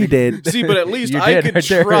 No, like He did. See, but at least You I did could right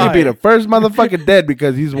there. try. He'd be the first motherfucker dead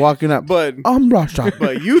because he's walking up. But I'm Russia.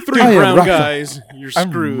 but you three I am brown Russia. guys, you're I'm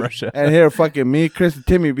screwed. Russia. And here, fucking me, Chris, and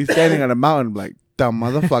Timmy be standing on a mountain like dumb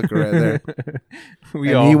motherfucker right there.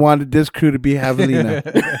 And he wanted this crew to be Javelina.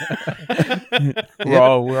 We're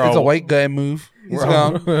all It's a white guy move. He's We're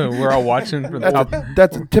all, gone. we're all watching from the top.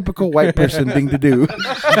 That's a typical white person thing to do.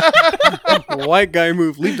 White guy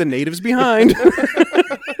move. Leave the natives behind.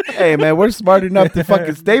 Hey, man, we're smart enough to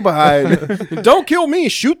fucking stay behind. Don't kill me.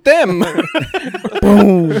 Shoot them.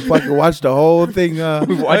 Boom. Fucking watch the whole thing.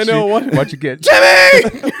 Watch you get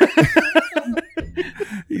Jimmy.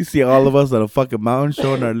 You see all of us on a fucking mountain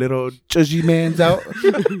showing our little chushy mans out.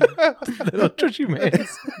 little churchy man.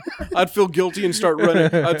 I'd feel guilty and start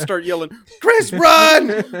running. I'd start yelling, "Chris, run!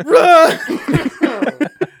 Run!"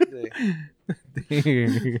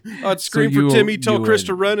 I'd scream for Timmy, tell Chris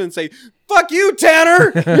to run, and say, "Fuck you,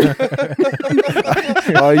 Tanner!"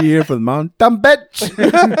 All you hear from the mountain, dumb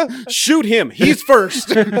bitch. Shoot him. He's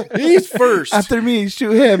first. He's first. After me,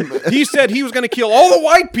 shoot him. He said he was going to kill all the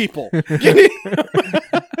white people.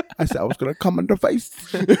 I said I was going to come in the face.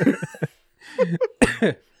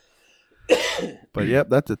 But yep,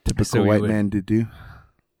 that's a typical So you white would- man to do.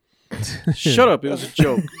 Shut up. It was a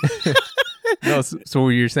joke. No, so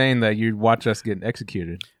you're saying that you'd watch us get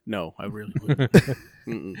executed? No, I really wouldn't.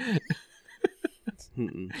 Mm-mm.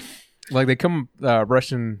 Mm-mm. Like they come,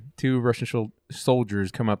 two Russian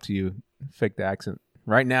soldiers come up to you, fake the accent.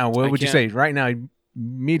 Right now, what would you say? Right now,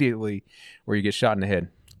 immediately, where you get shot in the head,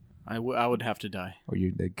 I would have to die. or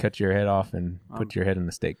they cut your head off and put your head in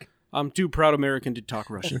the stake. I'm too proud American to talk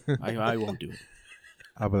Russian. I won't do it.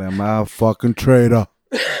 I'll be like, my fucking traitor.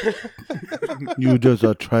 You just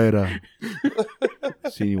a traitor.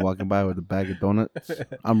 See you walking by with a bag of donuts.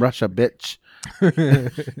 I'm Russia, bitch.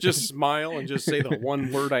 Just smile and just say the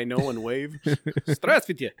one word I know and wave.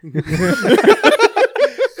 Здравствуйте.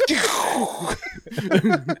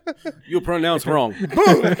 You pronounce wrong.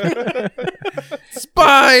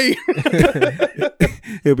 Spy.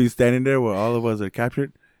 He'll be standing there where all of us are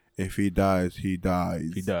captured. If he dies, he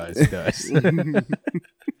dies. He does. He does.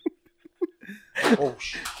 Oh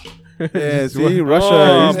shit! Yeah, see, Russia.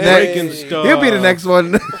 Oh, He's breaking next. stuff. He'll be the next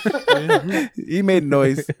one. He made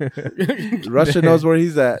noise. Russia knows where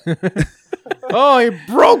he's at. Oh, he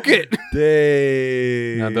broke it.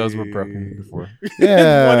 Dang. No, those were broken before.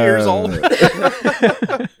 Yeah. 1 years old.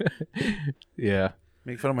 Yeah.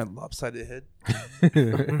 Make fun of my lopsided head.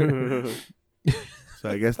 So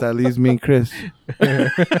I guess that leaves me and Chris.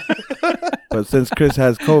 But since Chris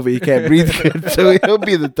has COVID, he can't breathe good, so he'll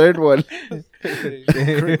be the third one.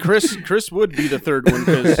 Chris would be the third one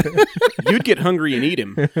because you'd get hungry and eat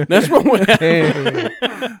him. That's what would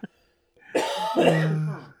happen.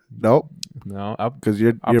 Nope, No, because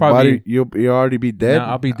your I'll body probably- you'll already be dead.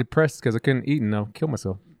 I'll be depressed because I couldn't eat and I'll kill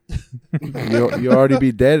myself. You'll already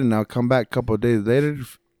be dead, and I'll come back a couple of days later.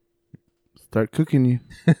 Start cooking you.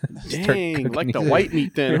 Dang, like the white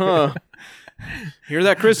meat then, huh? Hear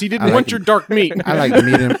that, Chris? He didn't I like want it. your dark meat. I like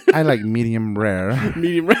medium. I like medium rare.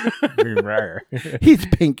 Medium rare. He's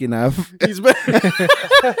pink enough. He's Well,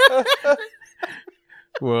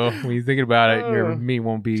 when you're thinking about it, your meat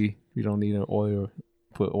won't be. You don't need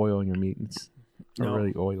put oil in your meat. It's not No.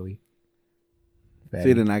 really oily.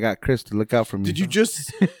 See, then I got Chris to look out for me. Did you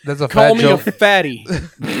just That's a call fat me joke. a fatty?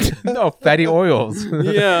 No, fatty oils.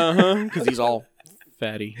 Yeah, huh? Because he's all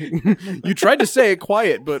fatty. You tried to say it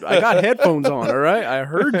quiet, but I got headphones on, all right? I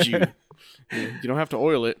heard you. You don't have to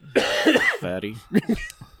oil it. Fatty.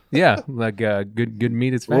 Yeah, like good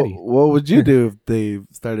meat is fatty. What would you do if they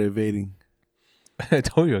started invading? I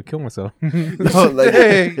told you I'd kill myself. No,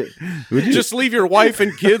 like, would you? Just leave your wife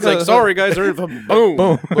and kids like, sorry, guys. Boom.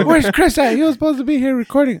 Boom. Where's Chris at? He was supposed to be here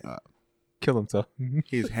recording. Kill himself.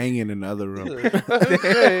 He's hanging in the other room.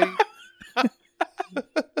 Hey.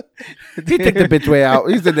 He took the bitch way out.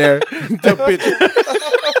 He's in there. The bitch.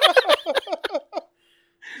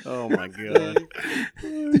 Oh, my God.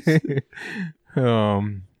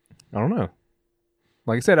 I don't know.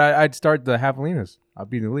 Like I said, I'd start the Javelinas.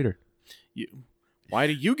 I'd be the leader. Why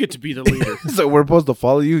do you get to be the leader? So we're supposed to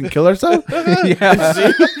follow you and kill ourselves? Yeah.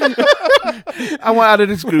 See? I want out of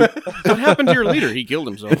this group. What happened to your leader? He killed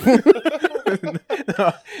himself. He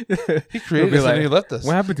It'll created be us like, and he left us.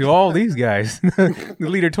 What happened to all these guys? The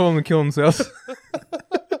leader told them to kill themselves.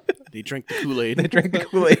 They drank the Kool-Aid. They drank the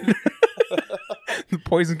Kool-Aid. The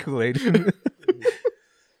poison Kool-Aid.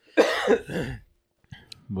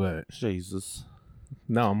 But Jesus.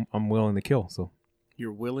 no, I'm willing to kill. So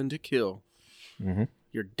You're willing to kill. Mhm.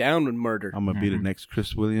 You're down with murder. I'm gonna be the next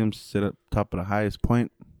Chris Williams. Sit up top of the highest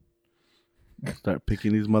point. Start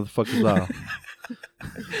picking these motherfuckers off.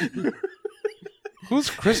 Who's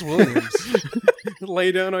Chris Williams?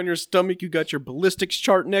 Lay down on your stomach. You got your ballistics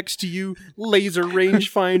chart next to you. Laser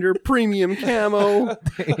rangefinder, premium camo,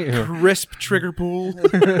 crisp trigger pull.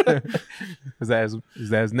 Is that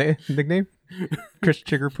his nickname? Chris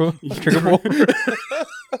Trigger Pull? Trigger Pull?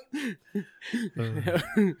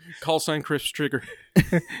 Call sign Crisp Trigger.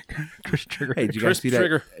 Chris Trigger. Hey, did you guys Crisp see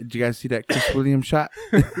trigger. that? Did you guys see that Chris Williams shot?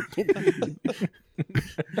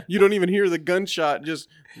 You don't even hear the gunshot. Just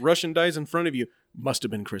Russian dies in front of you. Must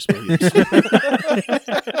have been Chris Williams.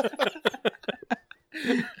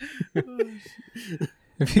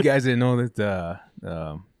 If you guys didn't know that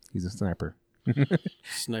he's a sniper.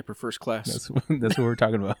 Sniper first class. That's what we're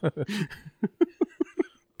talking about.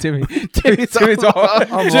 Timmy's all Timmy's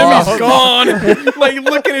gone. Like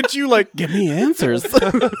looking at you like, give me answers.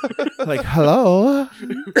 Like, hello,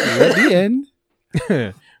 let me in.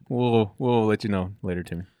 We'll let you know later,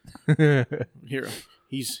 Timmy. Here,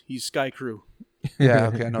 he's Sky Crew. Yeah,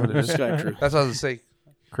 okay, I know what it is. Sky Crew. That's what I was going to say.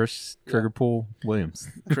 Chris Trigger Pull Williams.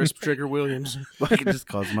 Crisp Trigger Williams. Fucking just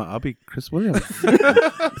calls him out. I'll be Chris Williams.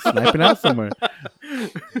 Sniping out somewhere.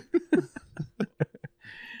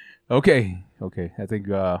 Okay. I think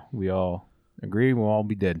we all agree we'll all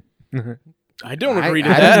be dead. I don't agree to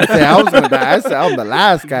I that. didn't say I was going to die. I said I'm the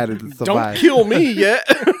last guy to survive. Don't kill me yet.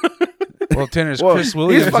 Well, Tanner's Well, Chris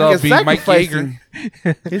Williams. I'll be Mike Yeager.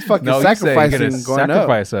 He's fucking No, you say you're sacrificing gonna going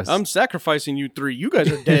sacrifice us. I'm sacrificing you three. You guys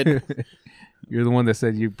are dead. You're the one that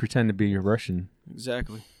said you pretend to be a Russian.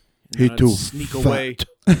 Exactly. He And I'd too sneak fat. away.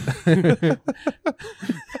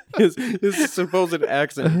 his supposed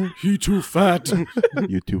accent. He too fat. up.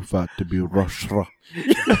 You too fat to be Russia.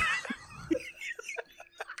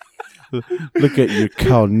 Look at your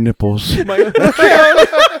cow nipples.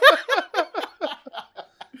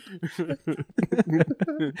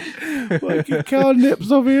 Fucking cow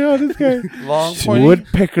nips over here on this guy. Long pointy.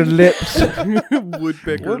 Woodpecker lips.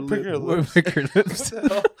 Woodpecker. Woodpecker lips.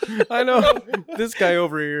 I know. This guy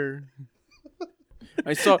over here.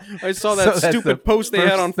 I saw that So that's stupid the post they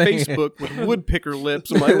had first on thing. Facebook with woodpecker lips.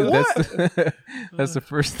 I'm like, what? That's the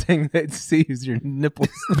first thing they'd see is your nipples.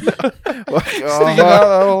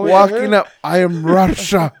 Walking up, I am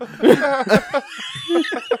Russia.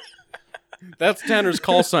 That's Tanner's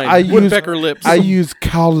call sign. I use- woodpecker lips. I use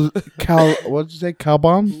cow. What did you say? Cow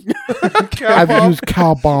bombs. I've used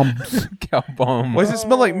cow bombs. Cow bomb. What does it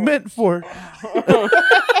smell like mint for?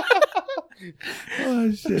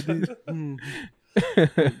 Oh shit! Dude.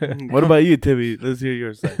 What about you, Timmy? Let's hear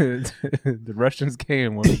your side. The Russians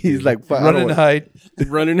came. He's like, fuck, I Run don't and want- hide.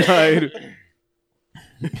 Run and hide.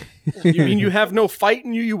 You mean you have no fight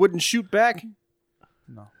in you? You wouldn't shoot back?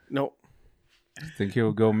 No. think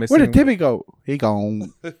he'll go missing. Where did Timmy go? He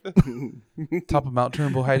gone Top of Mount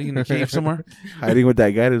Turnbull, hiding in a cave somewhere. hiding with that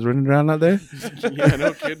guy that's running around out there. Yeah,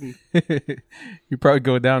 no kidding. You probably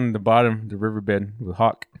go down in the bottom, the riverbed with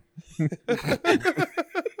Hawk.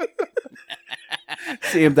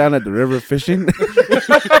 See him down at the river fishing.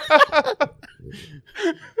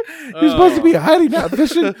 You're supposed to be hiding out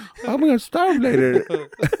fishing. I'm gonna starve later.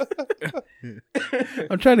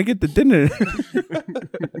 I'm trying to get the dinner.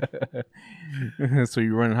 So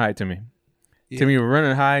you run and hide, Timmy. Yeah. Timmy would run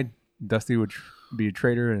and hide. Dusty would be a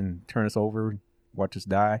traitor and turn us over, watch us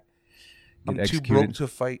die. I'm Get too broke to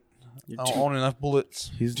fight. I don't own enough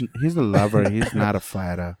bullets. He's a lover. He's not a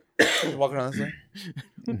fighter. Walking around this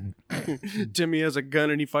thing. Timmy has a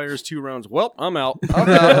gun and he fires 2 rounds. Well, I'm out.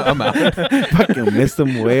 I'm out. Fucking missed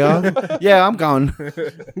him way off. Yeah, I'm gone.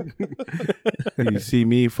 You see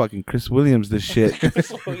me, fucking Chris Williams, this shit.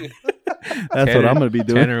 That's what I'm gonna be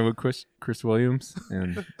doing. Tanner with Chris Williams,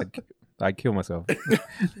 and I'd kill myself.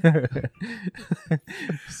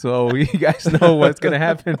 So you guys know what's gonna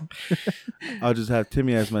happen. I'll just have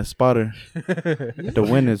Timmy as my spotter. The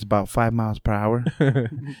wind is about 5 miles per hour.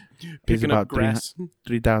 He's Picking up about grass.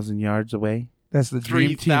 3,000 yards away. That's the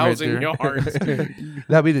dream team right 3,000 there. yards.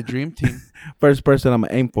 That'd be the dream team. First person I'm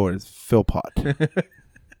gonna aim for is Phil Pot.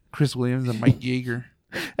 Chris Williams and Mike Yeager.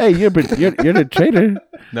 Hey, you're the traitor.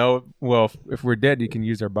 No, well, if we're dead, you can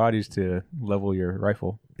use our bodies to level your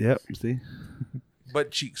rifle. Yep. See,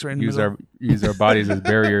 Butt cheeks right in the Use middle. our bodies as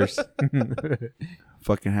barriers.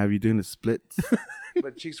 fucking have you doing the splits.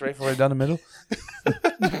 Butt cheeks rifle right down the middle.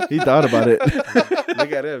 He thought about it.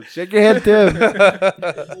 Look at him. Shake your head, Tim.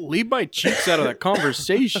 Leave my cheeks out of that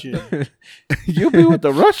conversation. You'll be with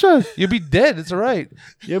the Russians. You'll be dead. It's all right.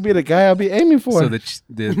 You'll be the guy I'll be aiming for. So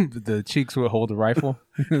the cheeks will hold the rifle.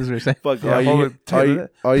 Is what you're saying? Fuck, Yeah, are hold you, it tight with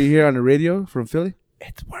it. are you here on the radio from Philly?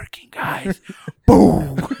 It's working, guys.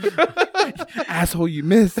 Boom. Asshole, you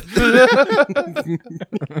missed.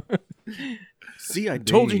 See, I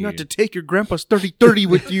told you not to take your grandpa's 30-30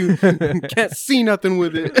 with you. Can't see nothing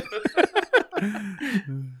with it.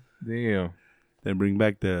 Damn. Then bring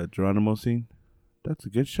back the Geronimo scene. That's a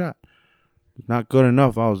good shot. Not good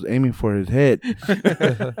enough. I was aiming for his head.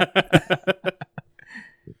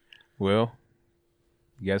 Well,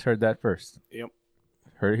 you guys heard that first. Yep.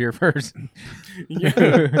 Heard it here first.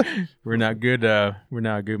 Yeah. We're not good. We're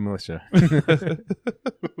not a good militia.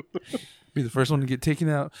 Be the first one to get taken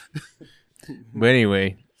out. But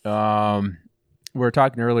anyway, we were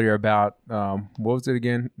talking earlier about what was it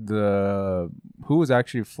again? Who was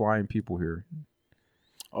actually flying people here?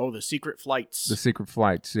 Oh, the secret flights. The secret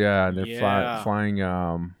flights. Yeah, they're Yeah. flying.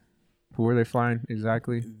 Who were they flying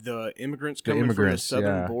exactly? The immigrants The coming immigrants, from the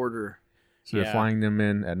southern yeah. border. So they're flying them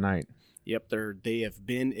in at night. Yep, they have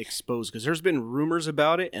been exposed because there's been rumors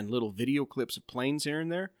about it and little video clips of planes here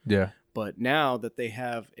and there. Yeah. But now that they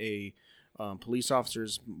have a police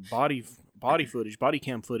officer's body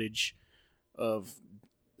cam footage of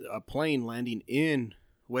a plane landing in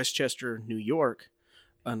Westchester, New York,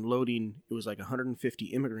 unloading, it was like 150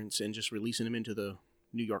 immigrants and just releasing them into the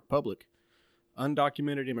New York public.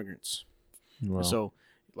 Undocumented immigrants. Wow. So,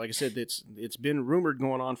 like I said, it's been rumored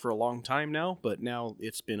going on for a long time now, but now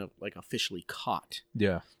it's been officially caught.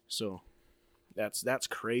 Yeah. So that's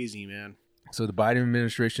crazy, man. So the Biden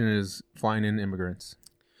administration is flying in immigrants.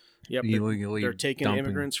 Yep, Illegally they're taking dumping.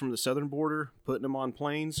 immigrants from the southern border, putting them on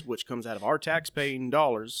planes, which comes out of our tax-paying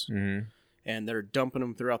dollars, Mm-hmm. and they're dumping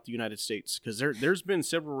them throughout the United States. Because there's been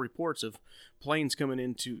several reports of planes coming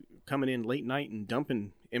in late night and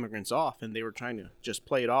dumping immigrants off, and they were trying to just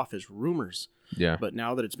play it off as rumors. Yeah. But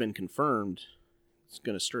now that it's been confirmed, it's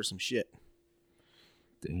going to stir some shit.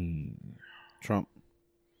 Dang. Trump,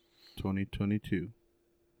 2022.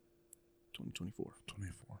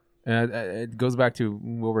 2024. And it goes back to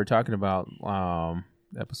what we were talking about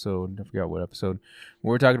episode. I forgot what episode. We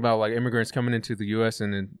were talking about like immigrants coming into the U.S.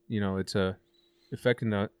 and then it's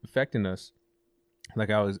affecting us. Like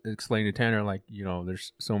I was explaining to Tanner, like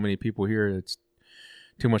there's so many people here. It's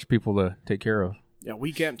too much people to take care of. Yeah,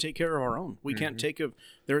 we can't take care of our own. We can't take of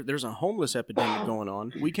there's a homeless epidemic going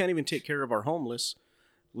on. We can't even take care of our homeless,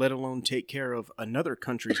 let alone take care of another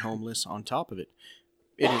country's homeless on top of it.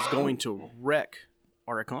 It is going to wreck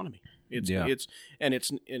our economy. It's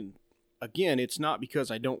not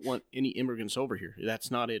because I don't want any immigrants over here.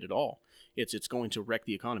 That's not it at all. It's going to wreck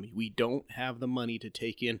the economy. We don't have the money to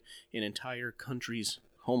take in an entire country's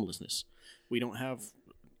homelessness. We don't have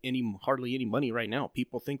hardly any money right now.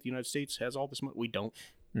 People think the United States has all this money. We don't.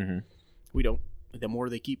 Mm-hmm. We don't. The more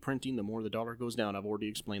they keep printing, the more the dollar goes down. I've already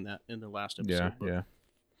explained that in the last episode. Yeah.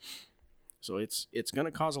 So it's going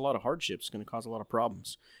to cause a lot of hardships. It's going to cause a lot of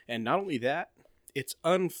problems. And not only that, it's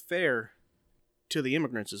unfair to the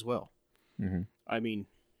immigrants as well. Mm-hmm. I mean,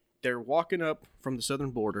 they're walking up from the southern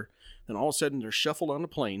border, then all of a sudden they're shuffled onto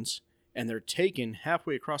planes, and they're taken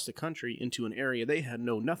halfway across the country into an area they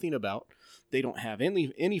know nothing about. They don't have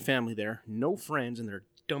any family there, no friends, and they're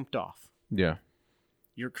dumped off. Yeah.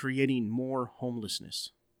 You're creating more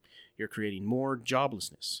homelessness. You're creating more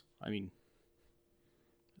joblessness. I mean,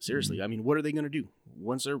 seriously, I mean, what are they going to do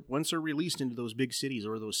once they're released into those big cities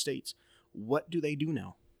or those states? What do they do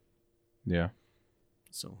now? Yeah.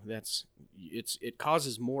 So it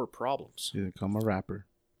causes more problems. You become a rapper.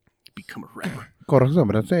 Become a rapper. They're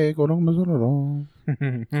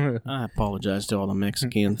I apologize to all the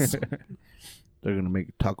Mexicans. gonna make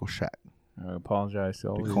a taco shack. I apologize to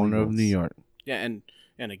all The corner of illegals. New York. Yeah,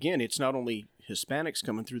 and again, it's not only Hispanics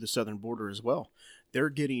coming through the southern border as well. They're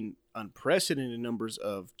getting unprecedented numbers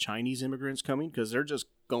of Chinese immigrants coming because they're just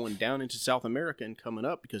going down into South America and coming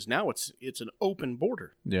up because now it's an open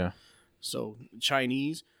border. Yeah. So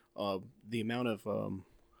Chinese, the amount of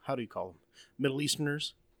how do you call them? Middle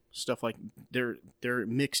Easterners, stuff like they're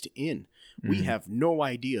mixed in. We Mhm. have no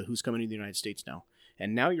idea who's coming to the United States now.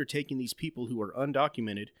 And now you're taking these people who are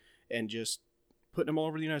undocumented and just putting them all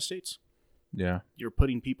over the United States. Yeah. You're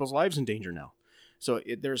putting people's lives in danger now. So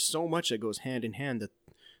there's so much that goes hand in hand that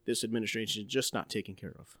this administration is just not taking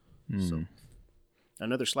care of. So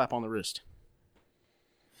another slap on the wrist.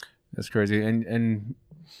 That's crazy. And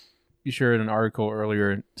you shared an article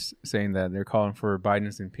earlier saying that they're calling for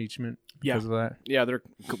Biden's impeachment because of that. Yeah,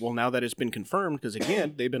 now that it's been confirmed, because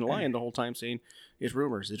again, they've been lying the whole time saying it's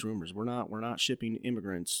rumors. We're not shipping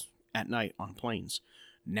immigrants at night on planes.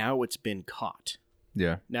 Now it's been caught.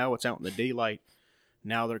 Yeah. Now it's out in the daylight.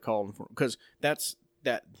 Now they're calling for, because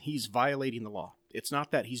that he's violating the law. It's not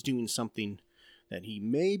that he's doing something that he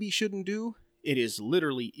maybe shouldn't do. It is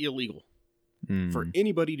literally illegal. for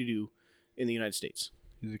anybody to do in the United States.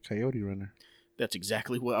 He's a coyote runner. That's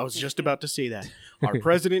exactly what I was just about to say. That our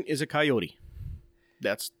president is a coyote.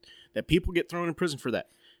 That people get thrown in prison for that,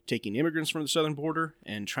 taking immigrants from the southern border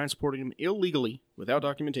and transporting them illegally without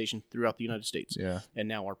documentation throughout the United States. Yeah. And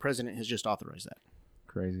now our president has just authorized that.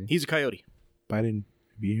 Crazy. He's a coyote. Biden,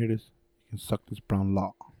 if you hear this, you can suck this brown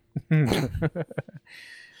law.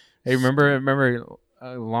 Hey, remember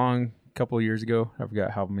a long couple of years ago? I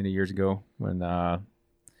forgot how many years ago when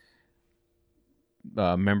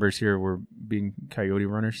members here were being coyote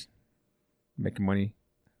runners, making money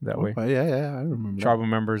that way. Yeah, I remember. Tribal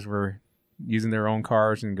members were using their own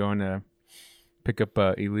cars and going to pick up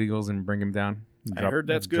illegals and bring them down. I heard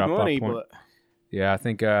that's good money, but yeah, I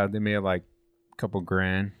think they made like a couple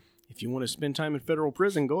grand. if you want to spend time in federal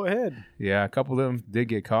prison, go ahead. Yeah, a couple of them did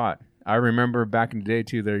get caught. I remember back in the day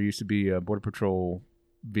too. There used to be Border Patrol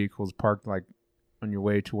vehicles parked like on your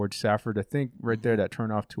way towards Safford. I think right there that turn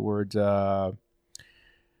off towards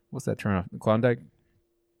what's that turn off? Klondike.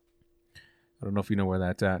 I don't know if you know where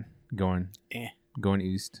that's at. Going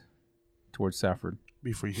east towards Safford.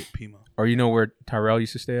 Before you hit Pima. Or you know where Tyrell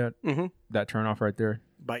used to stay at? Mm-hmm. That turn off right there.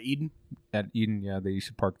 By Eden? At Eden, yeah, they used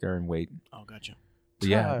to park there and wait. Oh, gotcha. But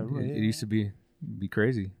yeah, Tyrell. it used to be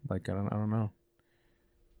crazy. Like I don't know.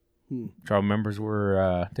 Hmm. Tribal members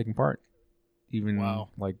were taking part. Even Wow.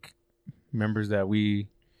 like members that we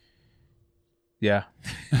yeah.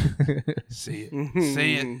 Say it.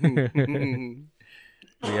 Say it.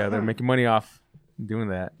 Yeah, they're making money off doing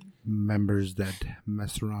that. Members that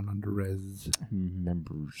mess around on the res.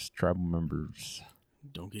 Members, tribal members.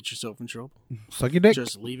 Don't get yourself in trouble. Suck your dick.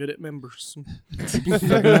 Just leave it at members.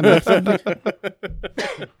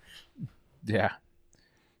 Yeah.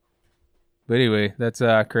 But anyway, that's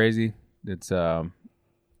crazy. It's going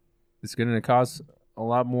to cause a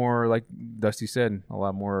lot more, like Dusty said, a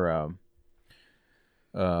lot more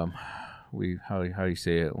how do you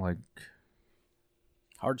say it? Like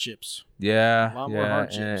Hardships. yeah, A lot more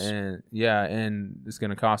hardships. and it's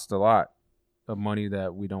going to cost a lot of money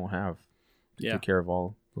that we don't have to Yeah. take care of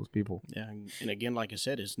all those people. Yeah, and again, like I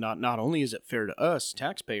said, it's not only is it fair to us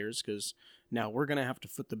taxpayers, because now we're going to have to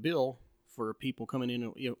foot the bill for people coming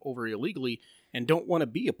in over illegally and don't want to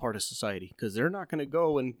be a part of society, because they're not going to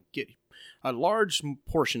go and get a large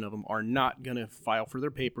portion of them are not going to file for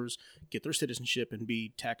their papers, get their citizenship, and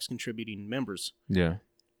be tax contributing members. Yeah.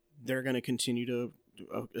 They're going to continue to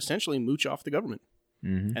essentially mooch off the government,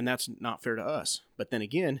 Mm-hmm. and that's not fair to us. But then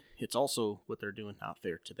again, it's also what they're doing not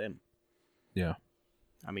fair to them. Yeah.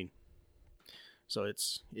 I mean, so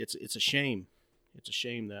it's a shame. It's a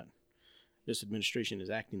shame that this administration is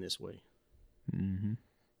acting this way. Mm-hmm.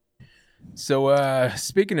 So,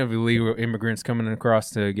 speaking of illegal immigrants coming across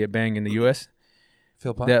to get banged in the U.S.,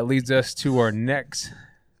 Phil Pop. that leads us to our next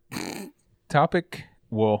topic.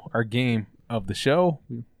 Well, our game of the show.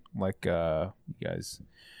 Like you guys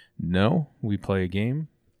know, we play a game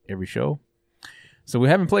every show. So we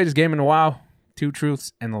haven't played this game in a while. 2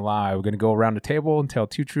 truths and a lie. We're going to go around the table and tell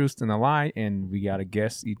 2 truths and a lie, and we got to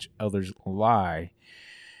guess each other's lie.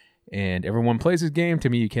 And everyone plays this game. To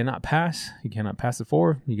me, you cannot pass. You cannot pass it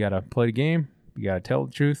forward. You got to play the game. You got to tell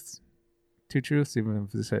the truth. 2 truths, even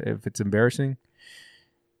if it's embarrassing.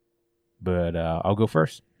 But I'll go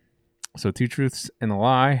first. So 2 truths and a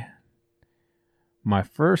lie. My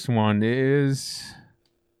first one is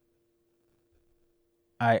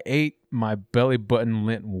I ate my belly button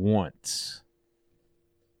lint once.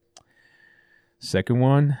 Second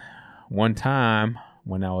one time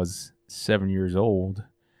when I was 7 years old,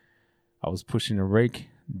 I was pushing a rake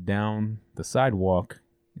down the sidewalk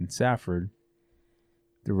in Safford.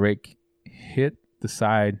 The rake hit the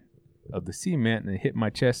side of the cement and it hit my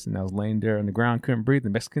chest, and I was laying there on the ground, couldn't breathe.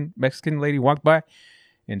 The Mexican lady walked by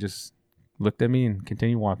and just looked at me and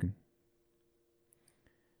continued walking.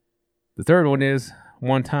 The third one is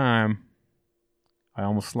one time I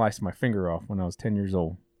almost sliced my finger off when I was 10 years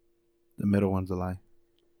old. The middle one's a lie.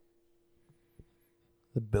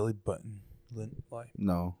 The belly button lint lie.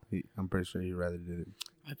 No, I'm pretty sure he rather did it.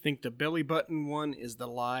 I think the belly button one is the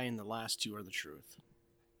lie, and the last 2 are the truth.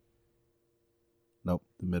 Nope,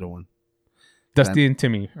 the middle one. Dusty and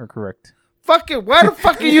Timmy are correct. Fucking, why the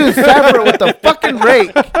fuck are you in Safford with the fucking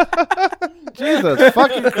rake? Jesus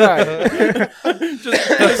fucking Christ.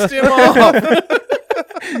 Just pissed him off.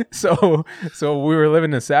 So we were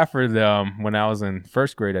living in Safford when I was in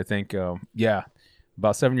first grade, I think.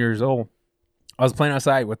 About 7 years old. I was playing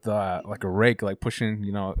outside with like a rake, like pushing,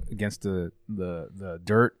 against the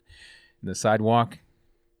dirt in the sidewalk,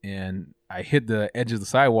 and I hit the edge of the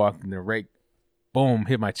sidewalk, and the rake, boom,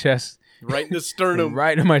 hit my chest. Right in the sternum.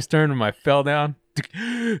 Right in my sternum. I fell down,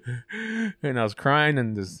 And I was crying,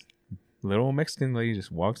 and this little Mexican lady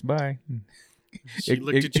just walks by. She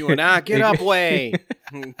looked at you and get up way.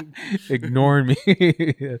 Ignoring me.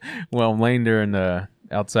 Well, I'm laying there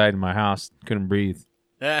outside my house, couldn't breathe.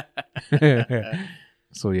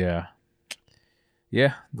 So yeah,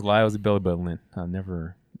 the lie was a belly button lint. I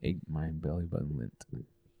never ate my belly button lint.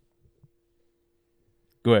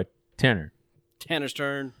 Go ahead, Tanner. Tanner's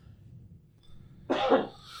turn.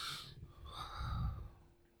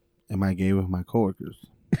 Am I gay with my coworkers?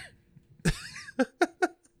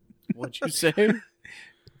 What'd you say?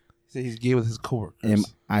 Say he's gay with his coworkers. Am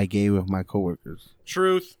I gay with my coworkers?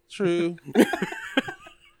 Truth. True.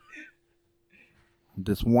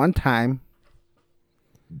 This one time,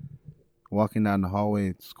 walking down the hallway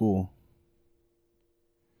at school,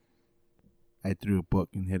 I threw a book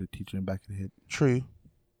and hit a teacher in the back of the head. True.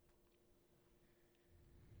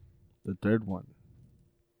 The third one.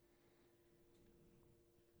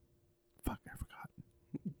 Fuck, I forgot.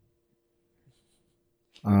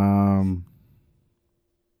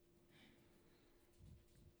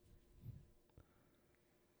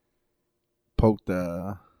 Poked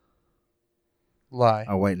a Lie.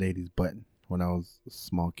 white lady's butt when I was a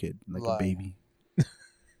small kid, like Lie. a baby.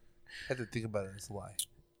 Had to think about it as a lie.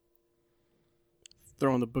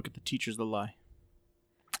 Throwing the book at the teacher's the lie.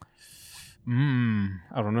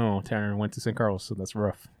 I don't know. Tanner went to St. Carlos, so that's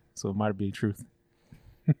rough. So it might be truth.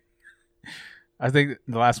 I think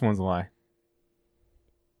the last one's a lie.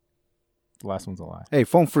 The last one's a lie. Hey,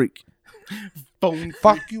 phone freak. Phone.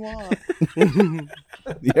 Fuck you on.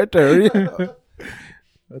 You have to hurry up.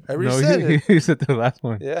 I already said it. You said the last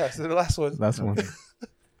one. Yeah, so the last one. Last one.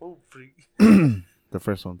 Oh, freak. The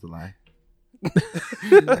first one's a lie.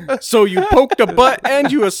 So you poked a butt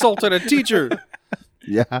and you assaulted a teacher.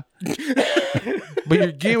 Yeah. But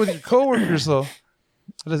you're gay with your coworkers, though.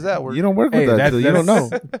 How does that work? You don't work with Hey, that, so you don't know.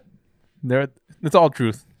 It's all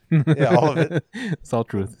truth. Yeah, all of it. It's all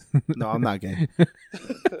truth. No, I'm not gay.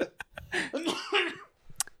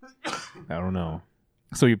 I don't know.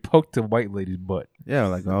 So you poked a white lady's butt. Yeah,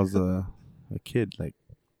 like I was a kid, like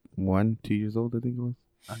 1, 2 years old, I think it was.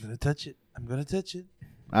 I'm going to touch it. I'm going to touch it.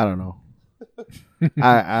 I don't know.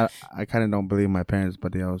 I kind of don't believe my parents,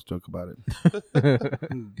 but they always joke about it.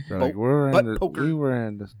 They're like, we were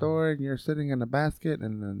in the store, and you're sitting in the basket,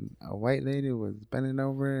 and then a white lady was bending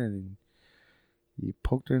over, and you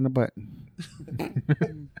poked her in the butt.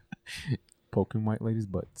 Poking white ladies'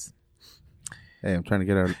 butts. Hey, I'm trying to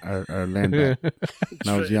get our land back. When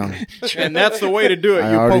I was young. And that's the way to do it.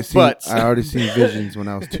 I You already poke butts. I already seen visions when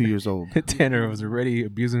I was 2 years old. Tanner was already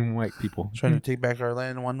abusing white people. Trying to take back our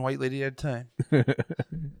land one white lady at a time.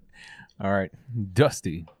 All right.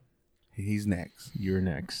 Dusty, He's next you're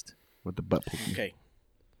next. with the butt poking. Okay.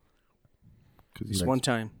 'Cause he This likes- one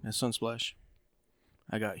time at Sunsplash,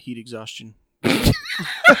 I got heat exhaustion.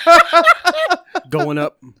 Going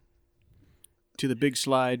up to the big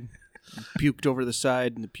slide, puked over the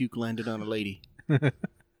side, and the puke landed on a lady.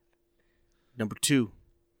 Number 2,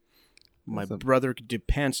 my brother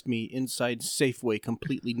pantsed me inside Safeway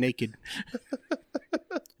completely naked.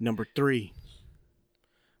 Number 3,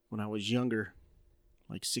 when I was younger,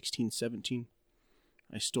 like 16, 17,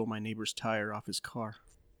 I stole my neighbor's tire off his car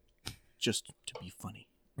just to be funny.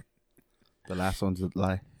 The last one's a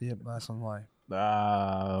lie. Yep, last one lie.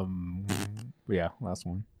 Yeah, last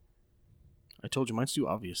one. I told you mine's too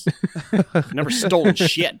obvious. Never stolen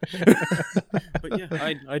shit. But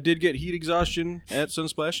yeah, I did get heat exhaustion at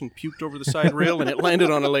Sunsplash and puked over the side rail, and it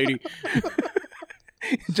landed on a lady.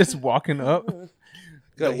 Just walking up.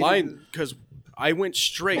 The line, because I went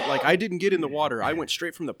straight, like I didn't get in the water. I went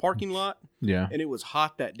straight from the parking lot, Yeah. and it was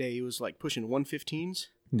hot that day. It was like pushing 115s.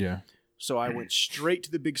 Yeah. So I went straight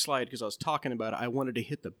to the big slide because I was talking about it. I wanted to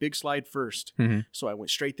hit the big slide first. Mhm. So I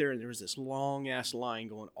went straight there, and there was this long-ass line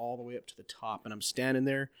going all the way up to the top. And I'm standing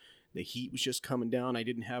there. The heat was just coming down. I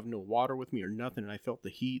didn't have no water with me or nothing, and I felt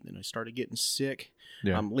the heat, and I started getting sick.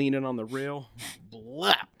 Yeah. I'm leaning on the rail.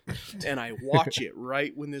 Blap! And I watch it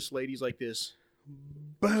right when this lady's like this.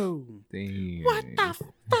 Boom! Damn. What the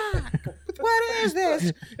fuck? What is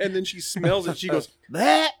this? And then she smells it. She goes,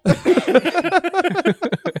 that.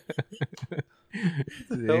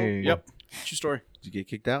 Damn. Yep. True story. Did you get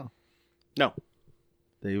kicked out? No.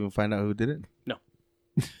 Did you even find out who did it? No.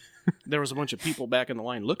 There was a bunch of people back in the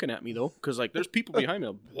line looking at me, though, because, like, there's people behind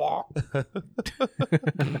me. Blah.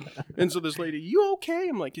 And so this lady, you okay?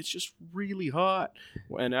 I'm like, it's just really hot.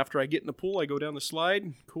 And after I get in the pool, I go down the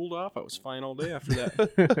slide, cooled off. I was fine all day after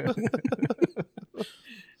that.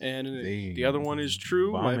 And the other one is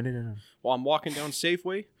true. While I'm walking down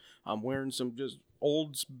Safeway, I'm wearing some just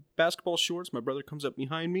old basketball shorts. My brother comes up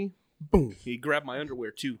behind me, boom. He grabbed my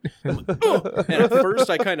underwear too. I'm like, oh. And at first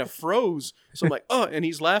I kind of froze. So I'm like, oh, and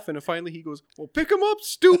he's laughing. And finally he goes, well, pick him up,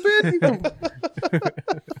 stupid.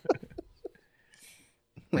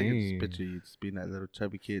 Like it's picture you just being that little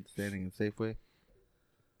chubby kid standing in Safeway.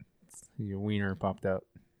 Your wiener popped out.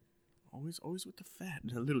 Always with the fat.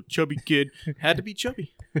 A little chubby kid. Had to be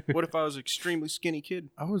chubby. What if I was an extremely skinny kid?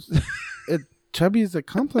 Chubby is a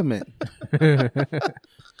compliment. I'm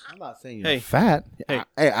not saying you're Hey. fat. Hey.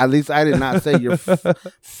 At least I did not say your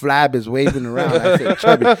flab is waving around. I said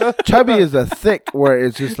chubby. Chubby is a thick where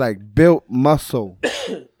it's just like built muscle.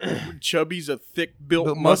 Chubby's a thick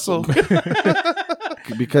built muscle.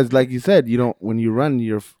 Because like you said, you don't when you run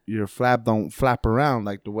your flab don't flap around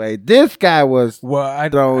like the way this guy was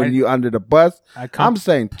throwing you under the bus. I'm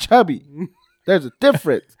saying chubby. There's a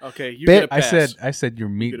difference. Okay, you get a pass. I said your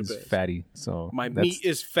meat is fatty. So my meat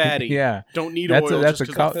is fatty. Yeah, don't need oil. That's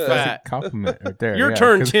a compliment right there. Your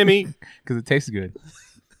turn, Timmy. Because it tastes good.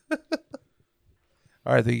 All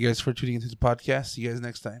right, thank you guys for tuning into the podcast. See you guys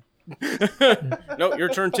next time. No, your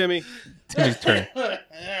turn, Timmy. Timmy's turn.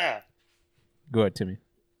 Go ahead, Timmy.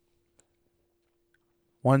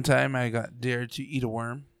 One time I got dared to eat a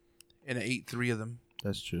worm, and I ate 3 of them.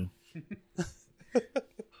 That's true.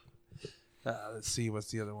 Let's see, what's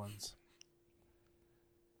the other ones?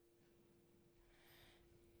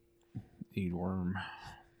 Eat worm.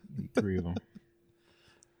 Eat 3 of them.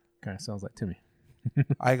 Kind of sounds like Timmy.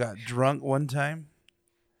 I got drunk one time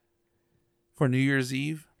for New Year's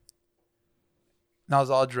Eve. And I was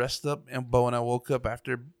all dressed up, but when I woke up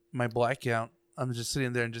after my blackout, I'm just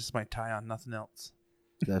sitting there and just my tie on, nothing else.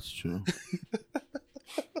 That's true.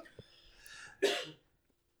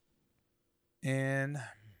 And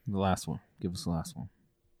the last one. Give us the last one.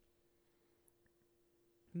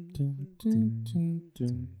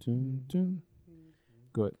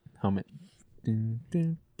 Go ahead. Hum it.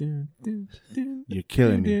 You're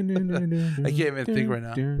killing me. I can't even think right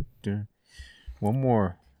now. One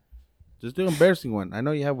more. Just do an embarrassing one. I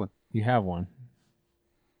know you have one. You have one.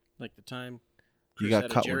 Like the time You Chris got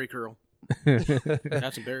had cut a Jerry one. curl.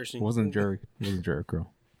 That's embarrassing. It wasn't Jerry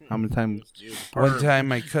curl. How many times? One time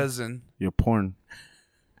my cousin You're porn.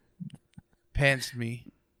 pantsed me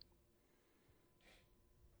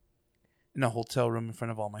in a hotel room in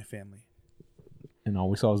front of all my family. And all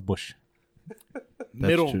we saw was bush.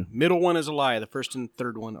 True. Middle one is a lie. The first and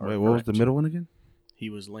third one are Wait, what was the middle one again? He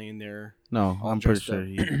was laying there. No, all I'm pretty dressed sure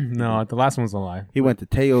up. No, the last one's a lie. he went to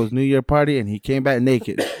Teo's New Year party and he came back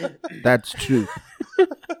naked. That's true.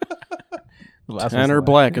 Tanner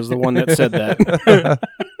Black is the one that said that.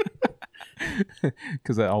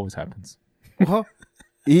 Because that always happens. Well,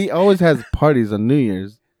 he always has parties on New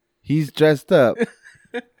Year's. He's dressed up,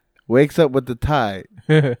 wakes up with the tie,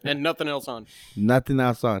 And nothing else on. nothing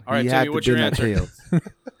else on. All right, he Timmy, had to what's be your at answer? Teo's.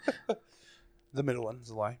 The middle one is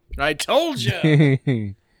a lie. I told you.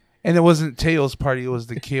 And it wasn't Teo's party. It was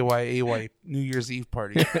the KYAY New Year's Eve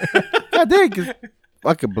party. God dang, 'cause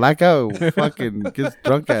fucking blackout, fucking gets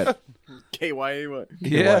drunk at. KYA what?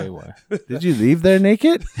 Yeah. Did you leave there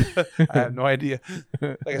naked? I have no idea.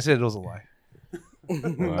 Like I said, it was a lie.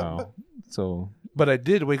 Wow. So But I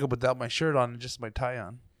did wake up without my shirt on and just my tie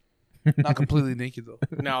on. Not completely naked, though.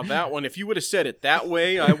 Now that one, if you would have said it that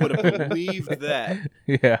way, I would have believed that.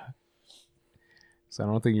 yeah. So I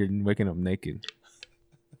don't think you're waking up naked.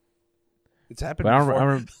 It's happened But before. I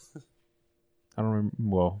don't remember.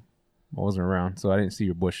 Well, I wasn't around, so I didn't see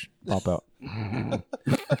your bush pop out.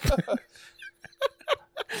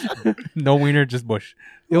 No wiener, just bush.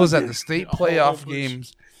 It was at the state playoff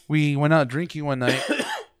games. We went out drinking one night.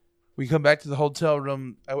 We come back to the hotel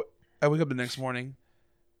room. I wake up the next morning.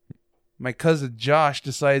 My cousin Josh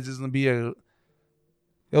decides it'll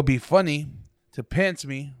be funny to pants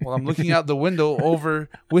me while I'm looking out the window over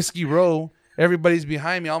Whiskey Row. Everybody's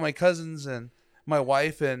behind me, all my cousins and my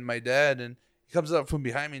wife and my dad, and he comes up from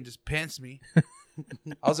behind me and just pants me.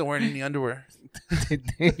 I wasn't wearing any underwear.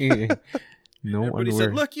 No Everybody underwear.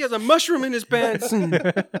 said, look, he has a mushroom in his pants.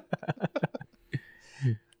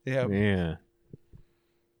 Yeah. Man.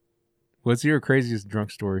 What's your craziest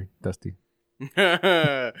drunk story, Dusty?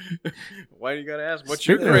 Why do you got to ask? What's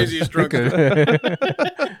your craziest drunk story?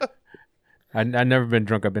 I've never been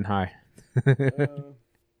drunk. I've been high.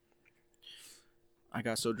 I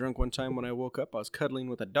got so drunk one time when I woke up, I was cuddling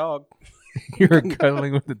with a dog. You were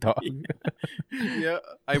cuddling with the dog. Yeah,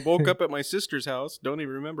 I woke up at my sister's house. Don't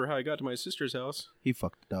even remember how I got to my sister's house. He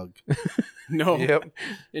fucked the dog. No. Yep.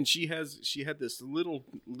 And she had this little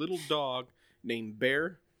dog named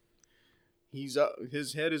Bear. He's up,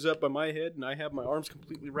 his head is up on my head, and I have my arms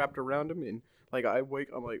completely wrapped around him. And like I'm like,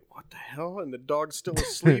 what the hell? And the dog's still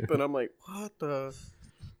asleep, and I'm like, what the?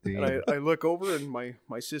 And I look over, and my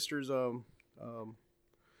sister's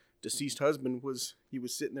deceased husband was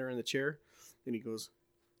sitting there in the chair, and he goes,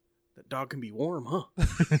 "That dog can be warm, huh?"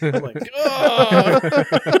 I'm like, "Oh!"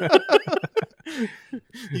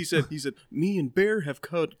 He said, "Me and Bear have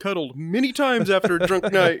cuddled many times after a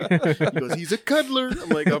drunk night." He goes, "He's a cuddler." I'm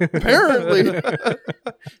like, "Apparently."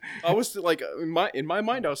 I was like, in my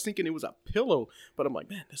mind, I was thinking it was a pillow, but I'm like,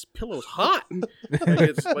 "Man, this pillow's hot." Like,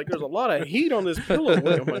 it's like there's a lot of heat on this pillow. I'm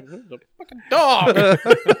like, "The fucking dog."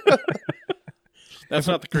 That's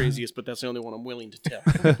not the craziest, but that's the only one I'm willing to tell.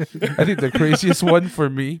 I think the craziest one for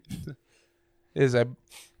me is I'm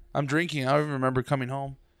drinking. I don't remember coming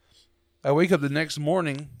home. I wake up the next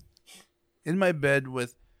morning in my bed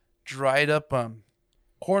with dried up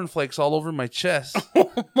cornflakes all over my chest.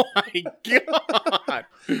 Oh my God.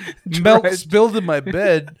 Milk spilled in my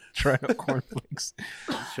bed. Dried up cornflakes.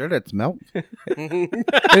 Sure, that's milk.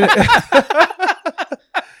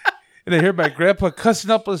 And I hear my grandpa cussing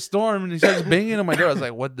up a storm, and he starts banging on my door. I was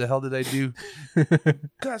like, what the hell did I do?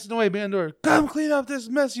 Cussing away, banging on the door. Come clean up this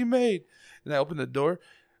mess you made. And I opened the door.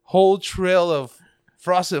 Whole trail of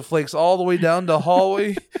Frosted Flakes all the way down the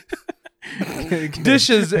hallway.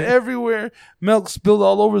 Dishes everywhere. Milk spilled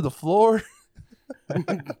all over the floor. I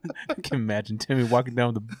can imagine Timmy walking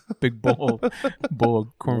down with a big bowl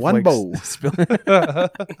of cornflakes. One bowl.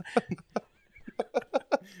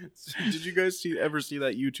 Did you guys ever see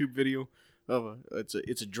that YouTube video of it's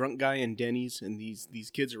a drunk guy in Denny's, and these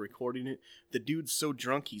kids are recording it? The dude's so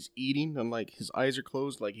drunk he's eating, and like his eyes are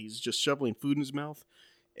closed, like he's just shoveling food in his mouth,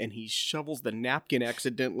 and he shovels the napkin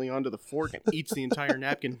accidentally onto the fork and eats the entire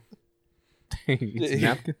napkin. It's a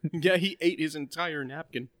napkin? Yeah, he ate his entire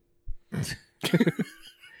napkin.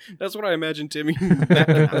 That's what I imagine Timmy.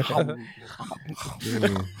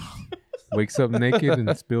 Wakes up naked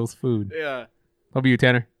and spills food. Yeah. How about you,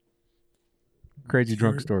 Tanner? Crazy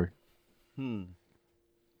drunk story.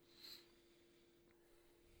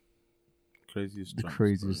 Craziest The drunk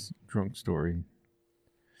craziest story. drunk story.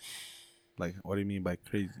 Like, what do you mean by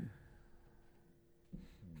crazy?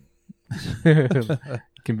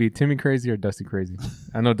 Can be Timmy crazy or Dusty crazy.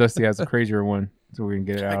 I know Dusty has a crazier one, so we can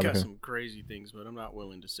get it I out got of him. some crazy things, but I'm not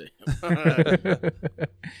willing to say.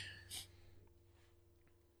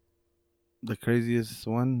 The craziest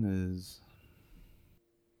one is,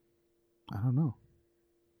 I don't know.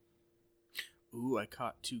 Ooh, I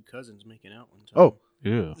caught two cousins making out one time. Oh,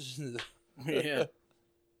 Yeah. Yeah.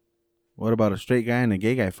 what about a straight guy and a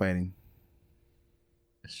gay guy fighting?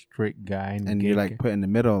 A straight guy And you're like put in the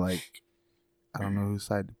middle, like, I don't know whose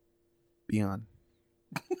side to be on.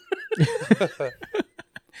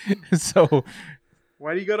 So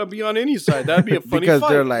Why do you gotta be on any side? That'd be a funny Because fight.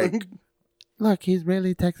 they're like, look, he's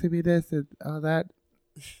really texting me this and all that.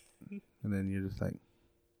 And then you're just like,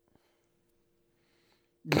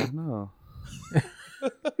 I don't know.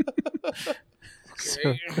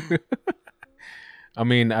 I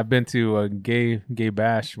mean, I've been to a gay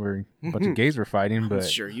bash where a bunch of gays were fighting, but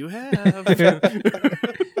Sure you have.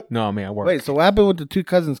 no, I mean, I work. Wait, so what happened with the two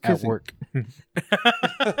cousins at kissing? work.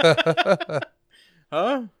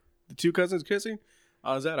 Huh? The two cousins kissing?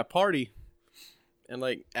 I was at a party, and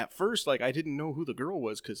like at first, like I didn't know who the girl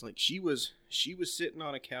was, because like she was sitting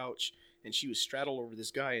on a couch and she was straddled over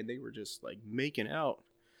this guy, and they were just like making out.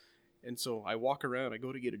 And so I walk around, I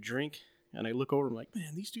go to get a drink, and I look over, I'm like,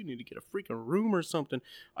 man, these two need to get a freaking room or something.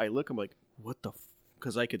 I look, I'm like, what the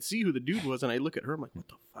because I could see who the dude was, and I look at her, I'm like, what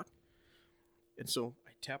the fuck? And so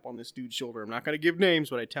I tap on this dude's shoulder. I'm not going to give names,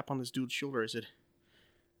 but I tap on this dude's shoulder. I said,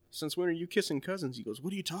 since when are you kissing cousins? He goes,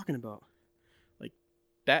 what are you talking about? Like,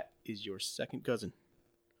 that is your second cousin.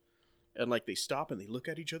 And like they stop and they look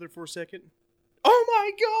at each other for a second. Oh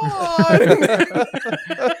my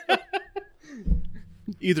God!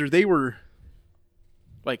 Either they were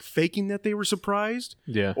like faking that they were surprised,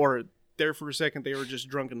 Yeah. or there for a second they were just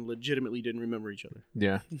drunk and legitimately didn't remember each other.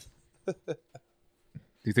 Yeah. Do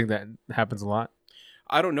you think that happens a lot?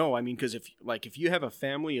 I don't know. I mean, because if you have a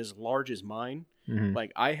family as large as mine, Mhm.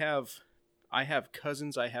 like I have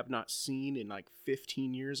cousins I have not seen in like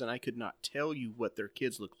 15 years, and I could not tell you what their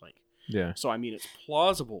kids look like. Yeah. So I mean, it's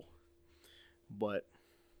plausible, but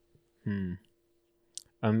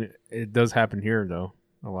It does happen here though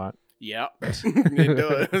a lot. yeah, it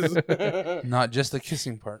does. Not just the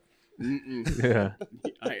kissing part. Mm-mm. Yeah.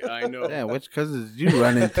 I know. Yeah, which cousins did you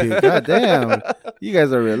run into? God damn. You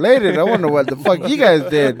guys are related. I wonder what the fuck you guys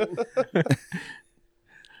did.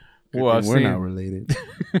 Well, I've We're seen, not related.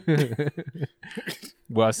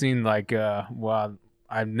 well, I've seen like, well,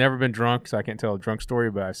 I've never been drunk, so I can't tell a drunk story,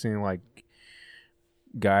 but I've seen like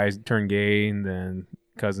guys turn gay and then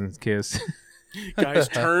cousins kiss. Guys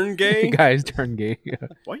turn gay. Guys turn gay.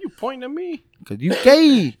 Why are you pointing at me? Cause you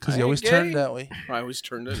gay. Because I you ain't always gay. turn that way. I always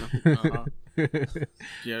turned it. Uh-huh.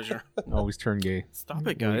 Yeah, sure. Always turn gay. Stop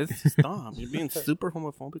it, guys. Stop. You're being super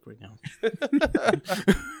homophobic right now.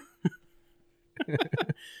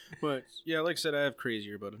 But yeah, like I said, I have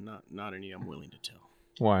crazier, but not any I'm willing to tell.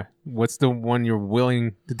 Why? What's the one you're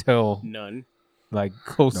willing to tell? None. Like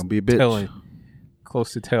close Don't be a bitch. telling.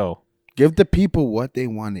 Close to tell. Give the people what they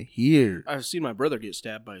want to hear. I've seen my brother get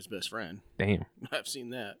stabbed by his best friend. Damn. I've seen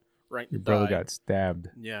that. Right in Your the brother thigh. got stabbed.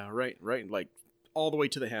 Yeah, right, like all the way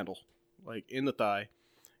to the handle, like in the thigh.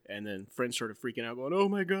 And then friends started freaking out, going, "Oh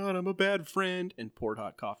my god, I'm a bad friend," and poured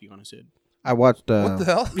hot coffee on his head. I watched. What the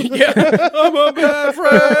hell? Yeah, I'm a bad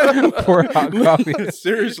friend. Pour hot coffee.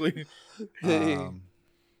 Seriously. I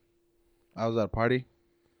was at a party,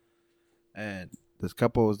 and this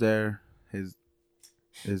couple was there.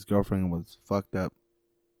 His girlfriend was fucked up.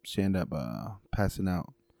 She ended up passing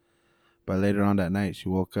out. But later on that night, she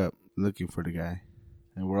woke up looking for the guy,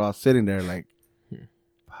 and we're all sitting there like,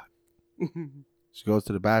 fuck. She goes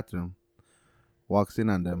to the bathroom, walks in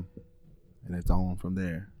on them, and it's on from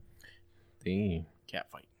there. Damn. Cat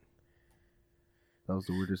fight. That was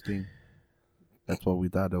the weirdest thing. That's what we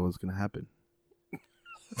thought that was gonna happen.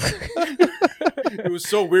 It was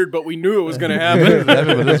so weird, but we knew it was going to happen.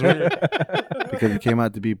 Because it came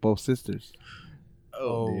out to be both sisters,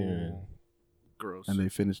 Yeah. Gross. and they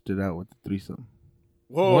finished it out with the threesome.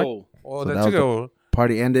 Whoa. Oh, So that that took was a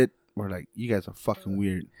Party ended. We're like, you guys are fucking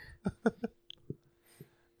weird.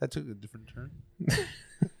 that took a different turn.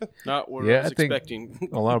 Not what Yeah, I was I think- expecting.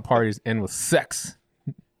 A lot of parties end with sex.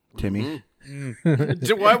 Timmy. Why,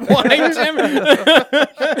 Tim?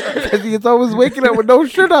 Because he's always waking up with no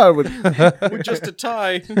shirt on. With just a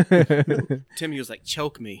tie. Timmy was like,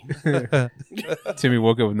 "Choke me." Timmy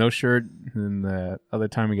woke up with no shirt, and the other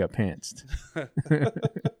time he got pantsed.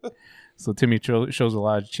 So Timmy shows a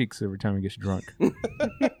lot of cheeks every time he gets drunk.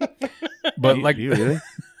 But like, You really?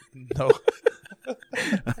 No.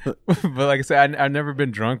 but like I said, I've never been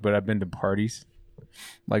drunk, but I've been to parties.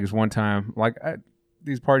 Like this one time,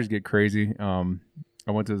 these parties get crazy. I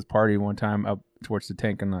went to this party one time up towards the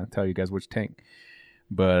tank, and I'll tell you guys which tank.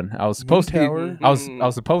 But I was supposed to Tower? be, I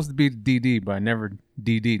was supposed to be DD, but I never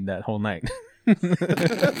DD'd that whole night.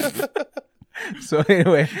 So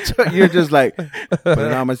anyway, So you're just like,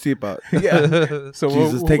 putting on my seatbelt. yeah. So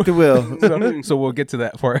Jesus, take the wheel. So we'll get to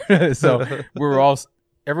that part. So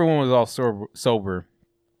everyone was all sober,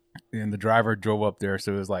 and the driver drove up there.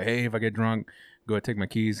 So it was like, hey, if I get drunk, go ahead, take my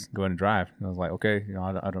keys, go ahead and drive. And I was like, okay,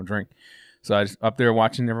 I don't drink. So I just up there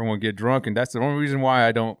watching everyone get drunk, and that's the only reason why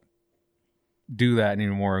I don't do that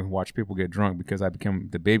anymore. Watch people get drunk, because I became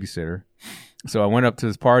the babysitter. So I went up to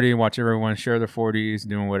this party and watch everyone share their 40s,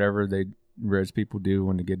 doing whatever they rich people do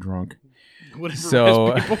when they get drunk. Whatever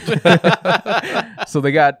So, rich people do.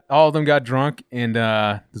 so all of them got drunk, and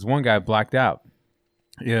this one guy blacked out.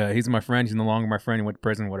 Yeah, he's my friend. He's no longer my friend. He went to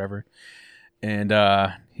prison, whatever. And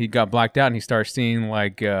he got blacked out, and he started seeing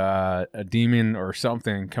like a demon or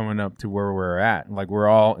something coming up to where we're at. Like we're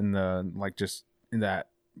all in the just in that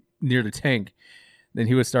near the tank. Then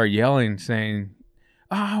he would start yelling, saying,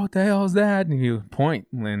 "Oh, what the hell is that?" And he would point,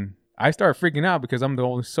 and then I started freaking out because I'm the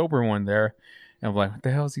only sober one there. And I'm like, what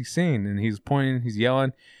the hell is he saying? And he's pointing, he's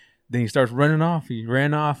yelling. Then he starts running off. He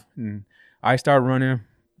ran off, and I start running.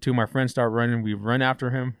 Two of my friends start running. We run after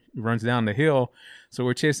him. He runs down the hill. So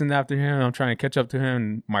we're chasing after him. I'm trying to catch up to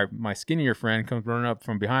him. And my skinnier friend comes running up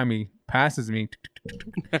from behind me, passes me,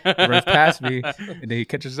 runs past me, and then he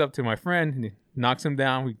catches up to my friend, and he knocks him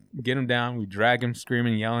down. We get him down. We drag him,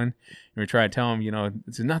 screaming, yelling. And we try to tell him,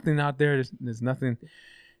 there's nothing out there. There's nothing.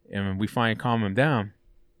 And we finally calm him down.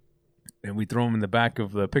 And we throw him in the back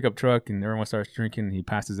of the pickup truck, and everyone starts drinking, and he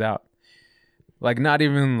passes out. Like, not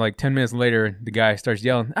even like 10 minutes later, the guy starts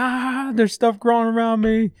yelling, there's stuff growing around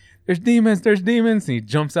me. There's demons. And he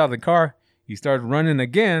jumps out of the car. He starts running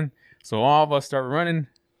again. So all of us start running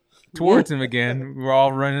towards him again. We're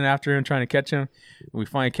all running after him, trying to catch him. We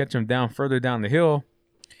finally catch him further down the hill.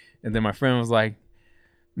 And then my friend was like,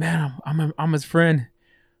 man, I'm his friend.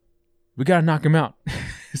 We got to knock him out.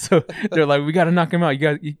 So they're like, we got to knock him out.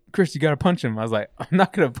 Chris, you got to punch him. I was like, I'm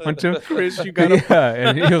not going to punch him. Chris, you got to. Yeah.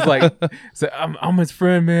 And he was like, I'm his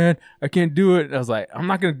friend, man. I can't do it. And I was like, I'm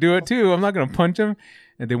not going to do it too. I'm not going to punch him.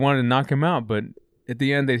 And they wanted to knock him out. But at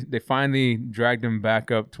the end, they finally dragged him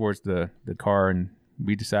back up towards the car. And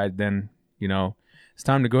we decided then, it's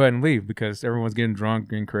time to go ahead and leave, because everyone's getting drunk,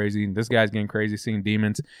 getting crazy. And this guy's getting crazy, seeing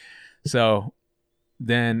demons. So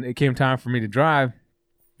then it came time for me to drive.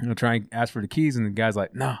 Try and ask for the keys, and the guy's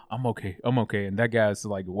like, "Nah, I'm okay." And that guy's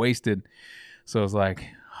like wasted. So I was like,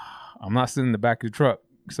 I'm not sitting in the back of the truck.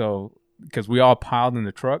 So, because we all piled in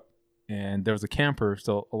the truck and there was a camper.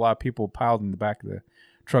 So a lot of people piled in the back of the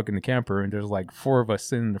truck in the camper. And there's like 4 of us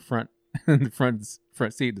sitting in the front, in the front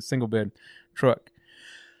seat, the single bed truck.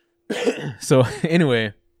 So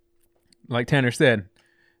anyway, like Tanner said,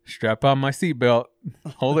 strap on my seatbelt,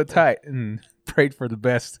 hold it tight, and prayed for the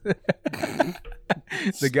best.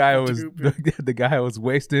 The guy was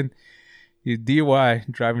wasted. He DUI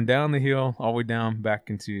driving down the hill all the way down back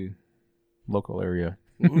into local area.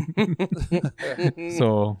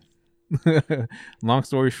 So, long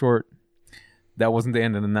story short, that wasn't the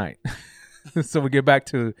end of the night. So we get back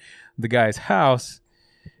to the guy's house,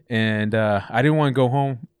 and I didn't want to go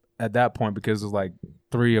home at that point because it was like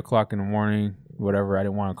 3 o'clock in the morning, whatever. I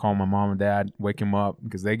didn't want to call my mom and dad, wake him up,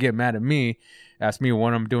 because they get mad at me, ask me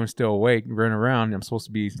what I'm doing still awake, running around. I'm supposed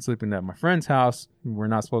to be sleeping at my friend's house. We're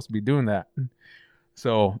not supposed to be doing that.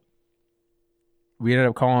 So we ended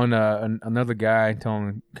up calling another guy, telling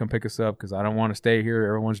him to come pick us up because I don't want to stay here.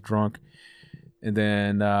 Everyone's drunk. And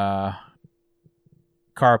then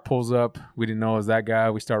car pulls up. We didn't know it was that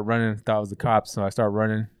guy. We start running. Thought it was the cops. So I start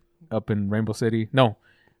running up in Rainbow City. No,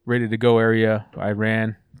 ready to go area. I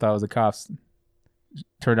ran. Thought it was the cops.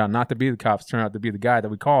 Turned out not to be the cops. Turned out to be the guy that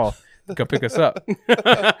we called to come pick us up. And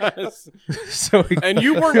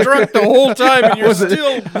you weren't drunk the whole time, and you're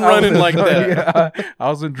still running like that. Yeah, I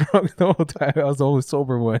wasn't drunk the whole time. I was the only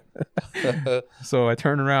sober one. So I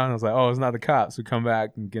turned around. I was like, "Oh, it's not the cops." We come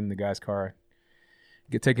back and get in the guy's car,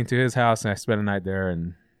 get taken to his house, and I spent a night there.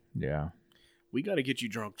 And yeah. We got to get you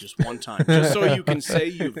drunk just one time, just so you can say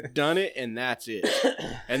you've done it, and that's it.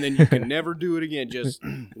 And then you can never do it again. Just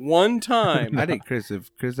one time. I think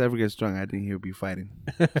if Chris ever gets drunk, I think he'll be fighting.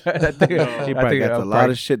 He probably got a lot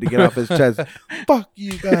of shit to get off his chest. Fuck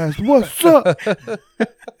you guys, what's up?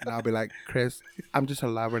 And I'll be like, Chris, I'm just a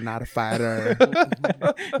lover, not a fighter.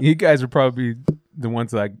 You guys are probably the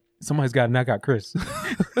ones like, somebody's got to knock out Chris.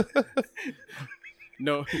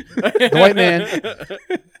 No. The white man.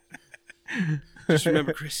 Just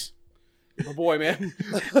remember, Chris, my boy, man.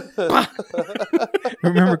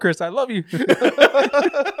 Remember, Chris, I love you.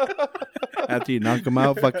 After you knock him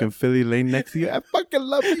out, fucking Philly laying next to you. I fucking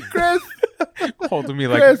love you, Chris. Holding me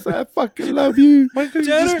like, Chris, I fucking love you.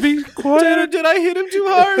 Tanner, did I hit him too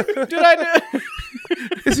hard? Did I?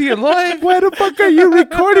 Is he alive? Why the fuck are you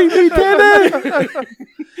recording me, Tanner?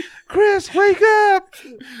 Chris, wake up!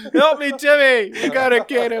 Help me, Timmy. You gotta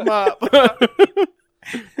get him up.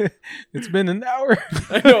 It's been an hour.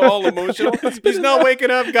 I know, all emotional. He's not waking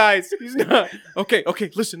up, guys. He's not. Okay,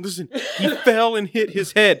 listen. He fell and hit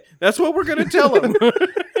his head. That's what we're going to tell him.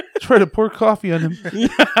 Try to pour coffee on him.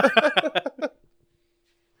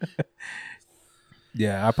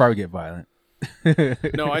 Yeah, I'll probably get violent.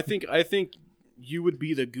 No, I think you would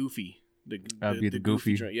be the goofy. I'd be the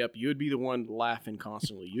goofy. Yep, you would be the one laughing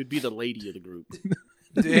constantly. You'd be the lady of the group.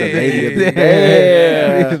 Because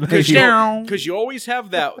you always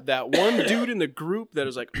have that one dude in the group that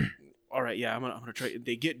is like, all right, yeah, I'm gonna try.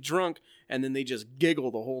 They get drunk and then they just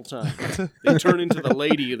giggle the whole time. They turn into the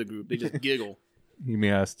lady of the group. They just giggle. You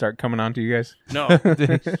mean start coming on to you guys? No.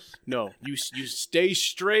 You stay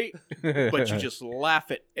straight, but you just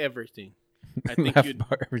laugh at everything. I think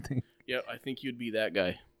everything. Yeah, I think you'd be that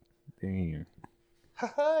guy. Damn.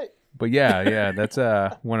 But yeah, that's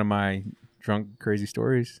one of my drunk crazy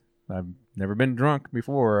stories. I've never been drunk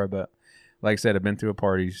before, but like I said, I've been to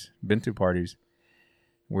parties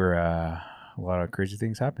where a lot of crazy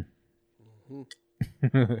things happen.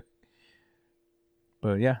 Mm-hmm.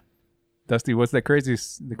 But yeah, Dusty, what's the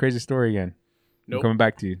craziest story again? Nope. I'm coming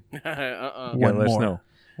back to you. Uh-uh. Yeah, let us know.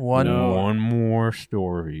 One more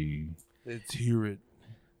story. Let's hear it.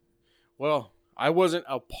 Well, I wasn't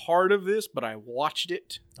a part of this, but I watched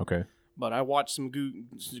it. Okay. But I watched some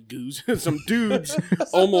some dudes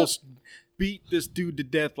almost beat this dude to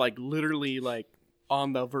death, like literally, like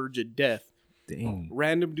on the verge of death. Dang.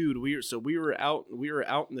 Random dude. We were out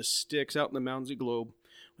in the sticks, out in the mountains of Globe.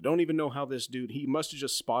 We don't even know how this dude. He must have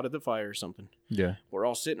just spotted the fire or something. Yeah. We're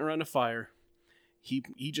all sitting around the fire. He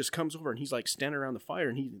just comes over and he's like standing around the fire,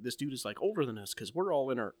 and this dude is like older than us because we're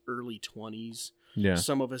all in our early 20s. Yeah.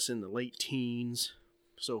 Some of us in the late teens.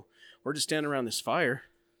 So we're just standing around this fire.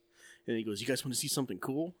 And he goes, "You guys want to see something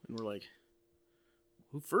cool?" And we're like,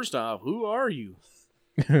 "First off, who are you?"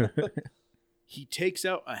 He takes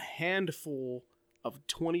out a handful of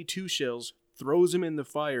 22 shells, throws them in the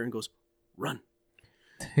fire, and goes, "Run."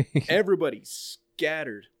 Everybody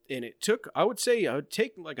scattered. And it took, I would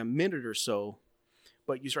take like a minute or so,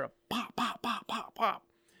 but you start pop, pop, pop, pop, pop.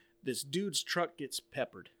 This dude's truck gets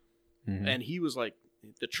peppered. Mm-hmm. And he was like,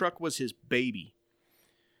 the truck was his baby.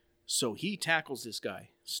 So he tackles this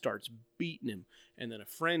guy, starts beating him, and then a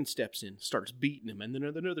friend steps in, starts beating him, and then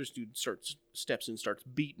another dude steps in, starts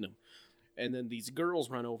beating him. And then these girls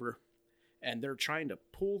run over, and they're trying to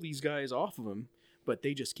pull these guys off of him, but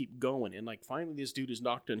they just keep going. And, like, finally this dude is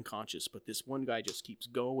knocked unconscious, but this one guy just keeps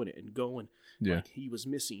going and going. Yeah. Like, he was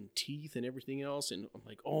missing teeth and everything else, and I'm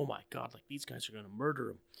like, oh, my God, like, these guys are going to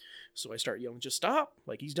murder him. So I start yelling, just stop.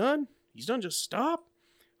 Like, he's done. He's done. Just stop.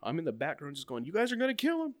 I'm in the background just going, you guys are going to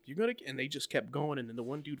kill him. You're going to... And they just kept going, and then the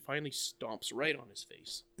one dude finally stomps right on his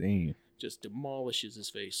face. Dang. Just demolishes his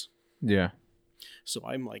face. Yeah. So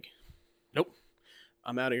I'm like, nope.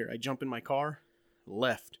 I'm out of here. I jump in my car,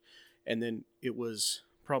 left. And then it was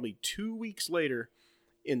probably 2 weeks later,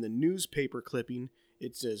 in the newspaper clipping,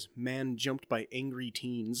 it says, man jumped by angry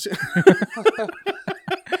teens.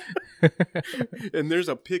 And there's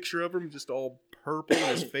a picture of him just all purple and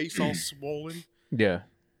his face all swollen. Yeah.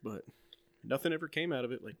 But nothing ever came out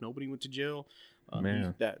of it. Like, nobody went to jail.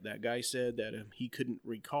 Man. That guy said that he couldn't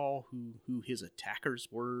recall who his attackers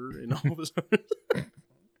were and all this other stuff.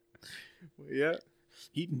 Yeah.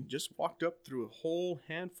 He just walked up through a whole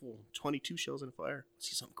handful, 22 shells in a fire.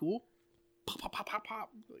 See something cool? Pop, pop, pop, pop, pop.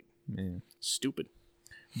 Like, Man. stupid.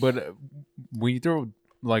 But when you throw,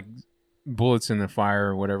 like, bullets in the fire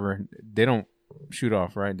or whatever, they don't shoot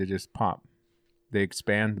off, right? They just pop. They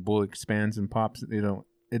expand. The bullet expands and pops.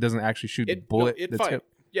 It doesn't actually shoot the bullet.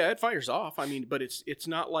 Yeah, it fires off. I mean, but it's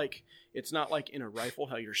not like in a rifle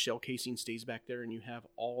how your shell casing stays back there and you have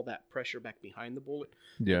all that pressure back behind the bullet.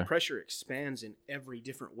 Yeah. The pressure expands in every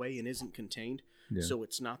different way and isn't contained. Yeah. So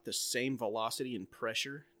it's not the same velocity and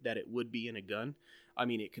pressure that it would be in a gun. I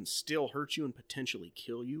mean, it can still hurt you and potentially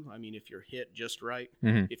kill you. I mean, if you're hit just right,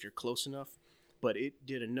 if you're close enough. But it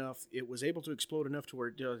did enough. It was able to explode enough to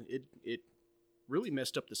where it really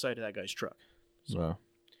messed up the side of that guy's truck. So, Wow.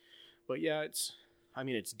 But yeah, it's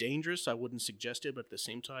dangerous. I wouldn't suggest it, but at the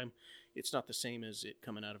same time, it's not the same as it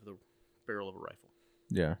coming out of the barrel of a rifle.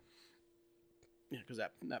 Yeah. Yeah, because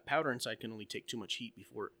that powder inside can only take too much heat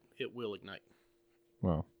before it will ignite.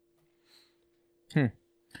 Wow.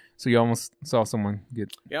 So you almost saw someone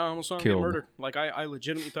get... Yeah, I almost saw him killed. get murdered. Like, I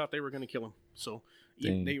legitimately thought they were going to kill him. So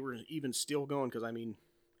Dang. they were even still going because, I mean,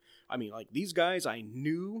 like, these guys I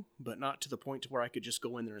knew, but not to the point to where I could just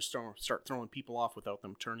go in there and start throwing people off without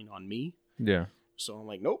them turning on me. Yeah. So I'm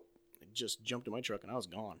like, nope. I just jumped in my truck and I was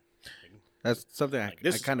gone. Like, That's something Like, I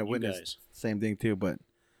this is kind of for you witnessed. guys. Same thing too, but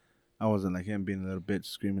I wasn't like him being a little bitch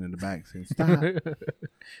screaming in the back saying, stop.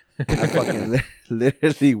 I fucking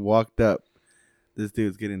literally walked up. This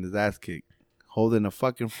dude's getting his ass kicked, holding a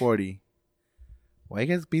fucking 40. Why you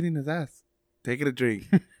guys beating his ass? Taking a drink.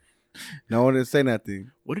 No one didn't say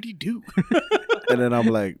nothing. what did he do? And then I'm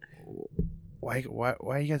like, why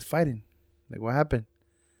are you guys fighting? Like, what happened?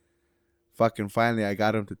 Fucking finally, I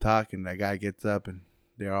got him to talk, and that guy gets up, and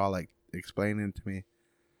they're all like explaining to me.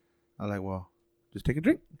 I'm like, well, just take a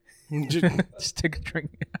drink. Just take a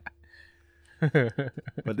drink.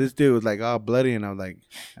 But this dude was like all bloody, and I was like,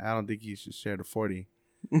 I don't think you should share the 40.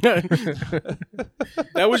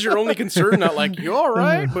 That was your only concern, not like, you all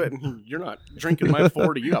right? But you're not drinking my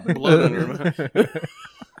 40. You got blood under him.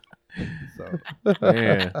 So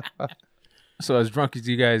Man. So as drunk as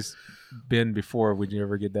you guys been before, would you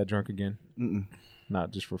ever get that drunk again?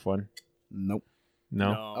 Not just for fun? nope.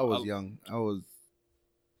 No? I was young. I was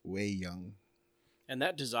way young. And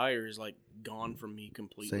that desire is like gone from me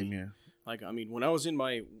completely. Same here. Like, I mean, when I was in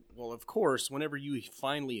of course, whenever you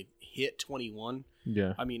finally hit 21,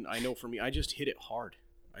 Yeah. I mean, I know for me, I just hit it hard.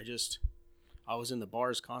 I was in the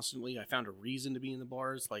bars constantly. I found a reason to be in the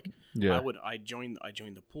bars. Like, Yeah. I joined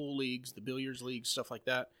the pool leagues, the billiards leagues, stuff like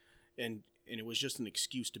that. And it was just an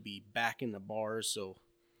excuse to be back in the bars. So,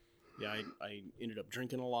 yeah, I ended up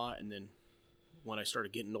drinking a lot. And then when I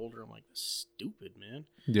started getting older, I'm like, this is stupid, man.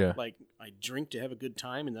 Yeah. Like, I drink to have a good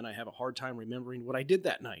time, and then I have a hard time remembering what I did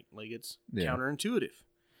that night. Like, it's counterintuitive.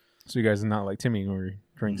 So you guys are not like Timmy where he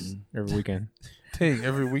drinks every weekend. Dang,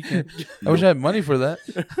 every weekend. I wish I had money for that.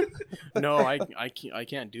 No, I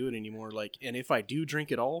can't do it anymore. Like, and if I do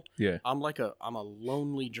drink at all, Yeah. I'm a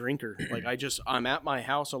lonely drinker. Like, I'm at my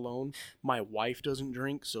house alone. My wife doesn't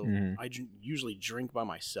drink, so I usually drink by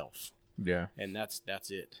myself, Yeah. and that's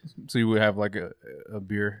it. So you would have like a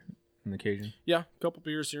beer on occasion? Yeah, a couple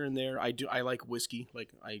beers here and there. I like whiskey.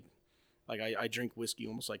 I drink whiskey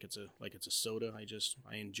almost like it's a soda.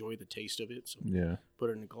 I enjoy the taste of it. So Yeah. put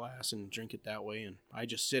it in a glass and drink it that way. And I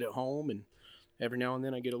just sit at home, and every now and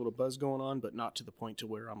then I get a little buzz going on, but not to the point to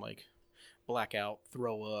where I'm like blackout,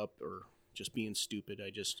 throw up, or just being stupid. I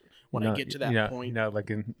just, when I get to that point. like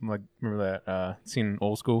remember that scene in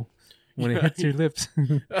Old School when it hits your lips.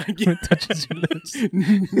 When it touches your lips.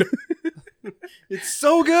 It's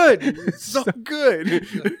so good. It's so good.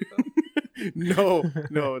 No,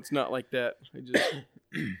 it's not like that. I just,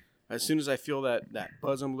 as soon as I feel that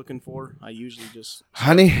buzz I'm looking for, I usually just...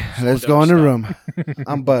 Honey, let's go in the room.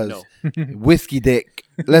 I'm buzzed. No. Whiskey dick.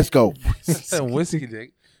 Let's go. Whiskey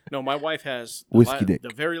dick. No, my wife has... Whiskey dick. The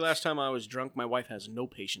very last time I was drunk, my wife has no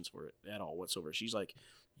patience for it at all whatsoever. She's like,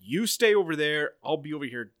 you stay over there. I'll be over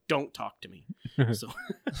here. Don't talk to me. So,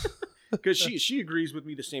 because she agrees with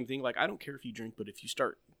me the same thing. Like, I don't care if you drink, but if you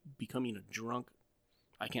start becoming a drunk,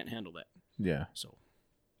 I can't handle that. Yeah. So,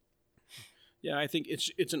 yeah, I think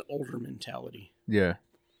it's an older mentality. Yeah.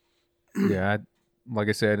 Yeah. Like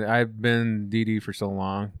I said, I've been DD for so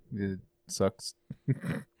long. It sucks.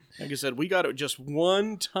 Like I said, we got it just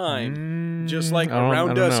one time, just like I don't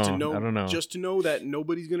around us know. to know, I don't know. just to know that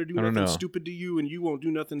nobody's gonna do nothing stupid to you, and you won't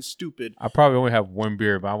do nothing stupid. I probably only have one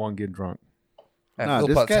beer, but I won't get drunk. At Nah, this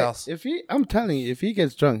Philpott's guy, house. I'm telling you, if he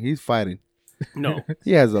gets drunk, he's fighting. No,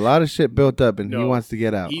 He has a lot of shit built up, and he No. wants to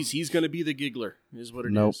get out. he's gonna be the giggler, is what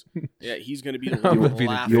it Nope. is. Yeah, he's gonna be the I'm one gonna be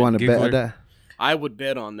the- laughing. You want to bet Giggler. on that? I would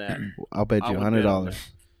bet on that. I'll bet I you would bet on $100. that.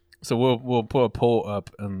 So we'll put a poll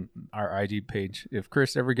up on our IG page. If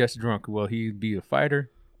Chris ever gets drunk, will he be a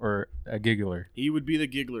fighter or a giggler? He would be the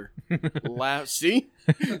giggler. See,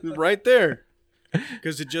 right there,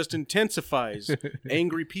 because it just intensifies.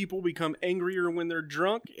 Angry people become angrier when they're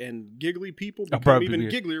drunk, and giggly people become probably even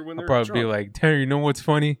be- gigglier when I'll they're probably drunk. be like, Tanner, you know what's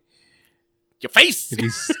funny? Your face. If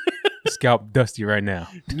he's scalp Dusty right now.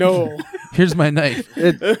 No. Here's my knife.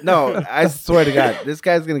 No, I swear to God, this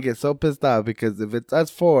guy's gonna get so pissed off because if it's us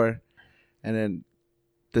four, and then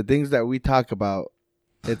the things that we talk about,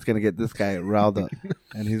 it's gonna get this guy riled up,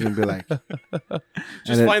 and he's gonna be like,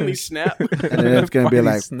 Just finally snap. and then it's gonna be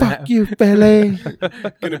Finally like, snap. "Fuck you, Billy."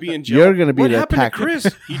 Gonna be in jail. You're gonna be what the happened attacker. to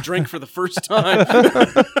Chris? He drank for the first time.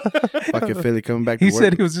 Fucking Philly coming back. To He work.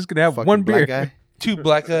 said he was just gonna have Fucking one black beer. guy. 2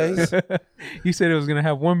 black guys. He said he was gonna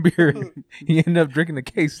have one beer. He ended up drinking the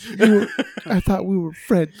case. I thought we were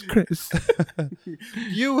friends, Chris.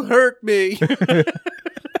 You hurt me.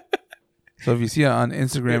 So if you see it on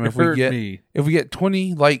Instagram, It if we hurt get me.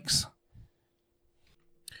 20 likes,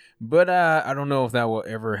 But I don't know if that will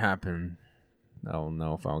ever happen. I don't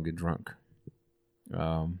know if I'll get drunk.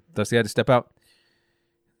 Dusty had to step out.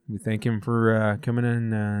 We thank him for coming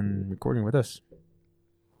in and recording with us.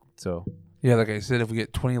 So yeah, like I said, if we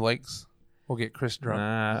get 20 likes, we'll get Chris drunk.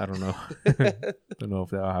 I don't know. Don't know if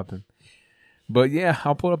that'll happen. But yeah,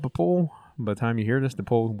 I'll put up a poll. By the time you hear this, the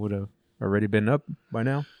poll would have already been up by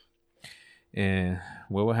now. And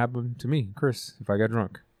what will happen to me, Chris, if I got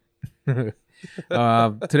drunk?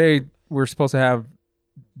 Today we're supposed to have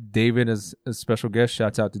David as a special guest.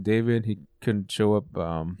 Shouts out to David. He couldn't show up.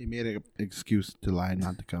 He made an excuse to lie,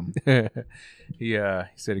 not to come. He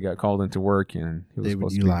said he got called into work and he was David,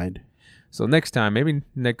 supposed you to be. lied. So next time, maybe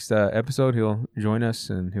next episode, he'll join us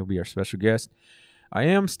and he'll be our special guest. I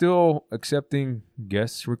am still accepting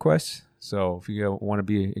guest requests. So if you want to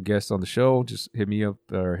be a guest on the show, just hit me up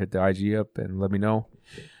or hit the IG up and let me know.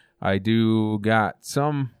 I do got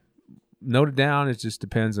some noted down. It just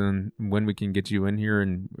depends on when we can get you in here.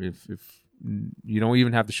 And if you don't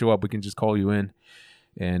even have to show up, we can just call you in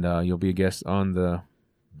and you'll be a guest on the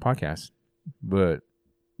podcast. But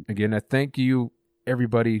again, I thank you,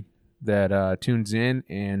 everybody that tunes in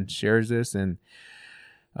and shares this. And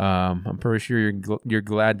I'm pretty sure you're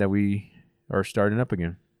glad that we are starting up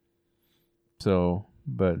again. So,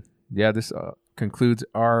 but yeah, this concludes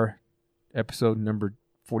our episode number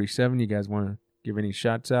 47. You guys want to give any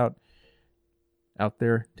shots out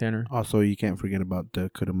there, Tanner? Also, you can't forget about the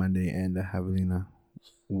Coulda Monday and the Javelina.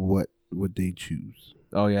 What would they choose?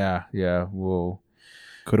 Oh yeah, we'll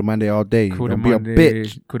Coulda Monday all day. Coulda Don't be a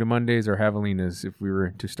bitch. Mondays or Javelinas if we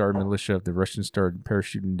were to start a militia if the Russians started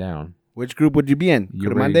parachuting down. Which group would you be in? You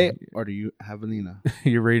Coulda ready? Monday or do you Javelina?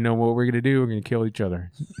 You already know what we're gonna do. We're gonna kill each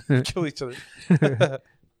other. Kill each other.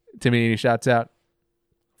 Timmy, any shots out?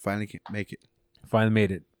 Finally can make it. Finally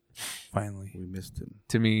made it. Finally. We missed him.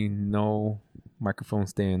 Timmy, no microphone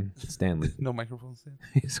stand. Stanley. No microphone stand.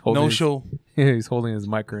 He's holding No his, show. He's holding his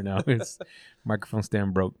mic right now. His microphone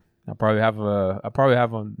stand broke. I'll probably have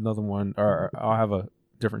another one, or I'll have a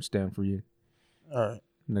different stand for you All right.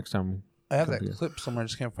 next time. I have that Copy it. clip somewhere. I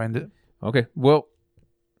just can't find it. Okay. Well,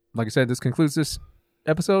 like I said, this concludes this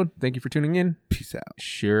episode. Thank you for tuning in. Peace out.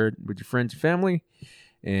 Share it with your friends and family.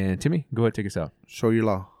 And Timmy, go ahead, take us out. Show your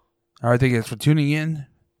law. All right. Thank you guys for tuning in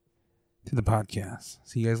to the podcast.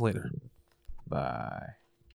 See you guys later. Bye.